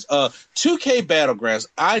fighting games. 2K Battlegrounds.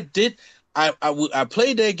 I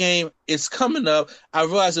played that game. It's coming up. I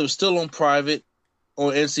realized it was still on private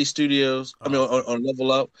on NC Studios. I mean, on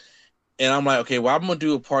Level Up. And I'm like, okay, well, I'm going to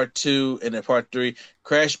do a part 2 and then part 3.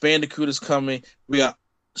 Crash Bandicoot is coming. We got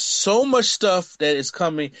so much stuff that is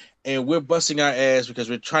coming, and we're busting our ass because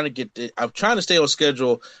we're trying to get I'm trying to stay on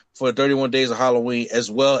schedule for 31 Days of Halloween, as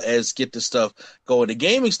well as get this stuff going. The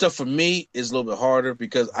gaming stuff for me is a little bit harder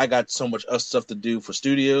because I got so much other stuff to do for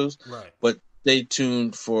studios. Right. But stay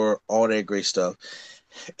tuned for all that great stuff.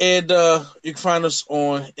 And you can find us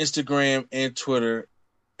on Instagram and Twitter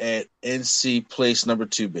at NC Place number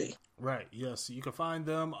 2B. Right. Yes, you can find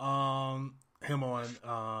them. Him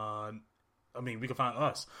on. We can find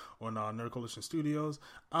us on Nerd Coalition Studios.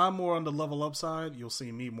 I'm more on the Level Up side. You'll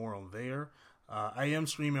see me more on there. I am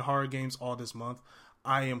streaming horror games all this month.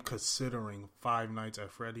 I am considering Five Nights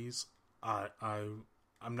at Freddy's. I'm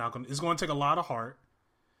not gonna. It's going to take a lot of heart.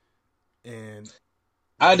 And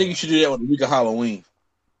I think you should do that on the week of Halloween.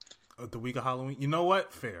 The week of Halloween. You know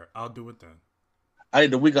what? Fair. I'll do it then. I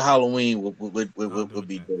think the week of Halloween would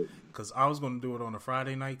be good. Because I was going to do it on a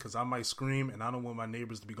Friday night because I might scream and I don't want my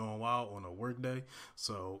neighbors to be going wild on a work day.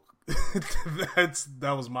 So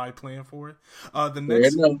that was my plan for it.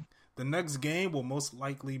 The next game will most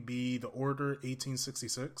likely be The Order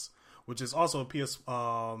 1866, which is also a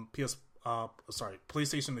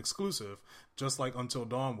PlayStation exclusive, just like Until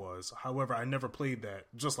Dawn was. However, I never played that,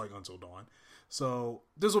 just like Until Dawn. So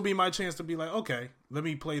this will be my chance to be like, okay, let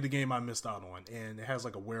me play the game I missed out on. And it has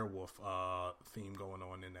like a werewolf theme going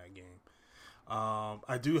on in that game.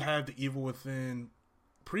 I do have The Evil Within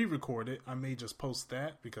pre-recorded. I may just post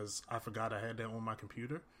that because I forgot I had that on my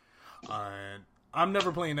computer. And I'm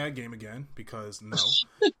never playing that game again because no.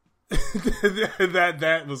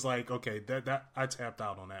 that was like, okay, that I tapped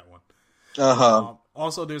out on that one.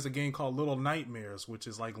 Also, there's a game called Little Nightmares, which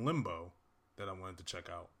is like Limbo, that I wanted to check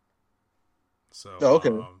out. So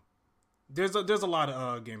okay. There's a lot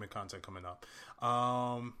of gaming content coming up.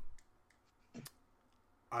 Among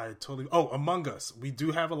Us. We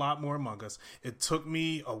do have a lot more Among Us. It took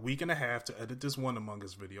me a week and a half to edit this one Among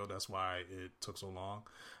Us video. That's why it took so long.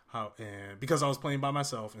 Because I was playing by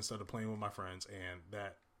myself instead of playing with my friends, and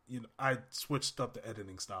that I switched up the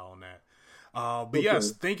editing style on that.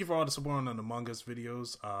 Yes, thank you for all the support on the Among Us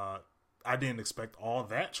videos. I didn't expect all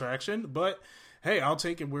that traction, but hey, I'll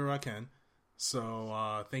take it where I can.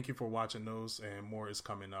 So thank you for watching those, and more is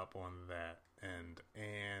coming up on that.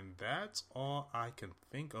 And that's all I can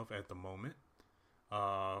think of at the moment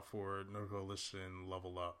for Nerd Coalition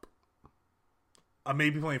Level Up. I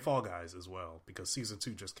may be playing Fall Guys as well because Season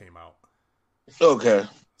 2 just came out. Okay.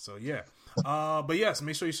 So yeah. But yes,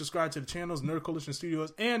 make sure you subscribe to the channels Nerd Coalition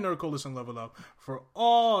Studios and Nerd Coalition Level Up for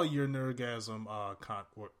all your Nerdgasm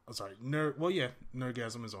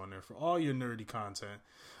Nerdgasm is on there for all your nerdy content.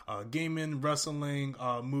 Gaming, wrestling,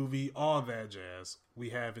 movie, all that jazz. We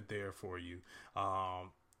have it there for you.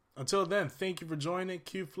 Until then, thank you for joining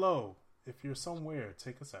Q Flow. If you're somewhere,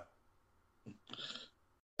 take us out.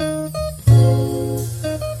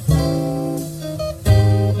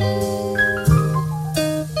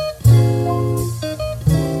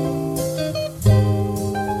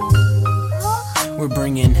 We're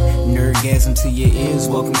bringing nerdgasm to your ears.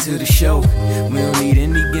 Welcome to the show. We don't need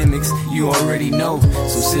any gimmicks, you already know.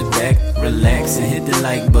 So sit back, relax, and hit the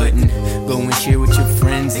like button. Go and share with your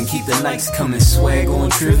friends and keep the likes coming. Swag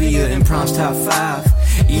on trivia and prompts top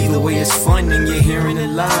 5. Either way, it's fun and you're hearing it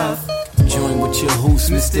live. Join with your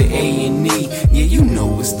host, Mr. A&E. Yeah, you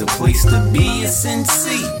know it's the place to be. It's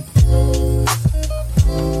NC.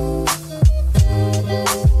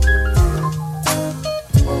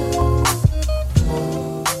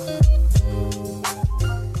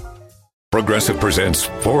 Progressive presents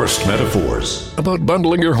Forced Metaphors about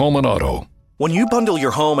bundling your home and auto. When you bundle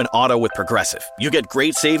your home and auto with Progressive, you get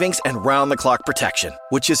great savings and round-the-clock protection,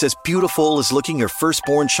 which is as beautiful as looking your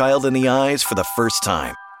firstborn child in the eyes for the first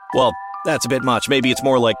time. Well, that's a bit much. Maybe it's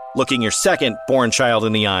more like looking your second-born child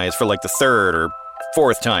in the eyes for like the third or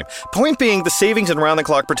fourth time. Point being, the savings and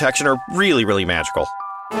round-the-clock protection are really, really magical.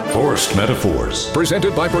 Forced Metaphors,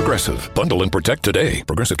 presented by Progressive. Bundle and protect today.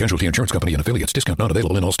 Progressive Casualty Insurance Company and affiliates. Discount not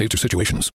available in all states or situations.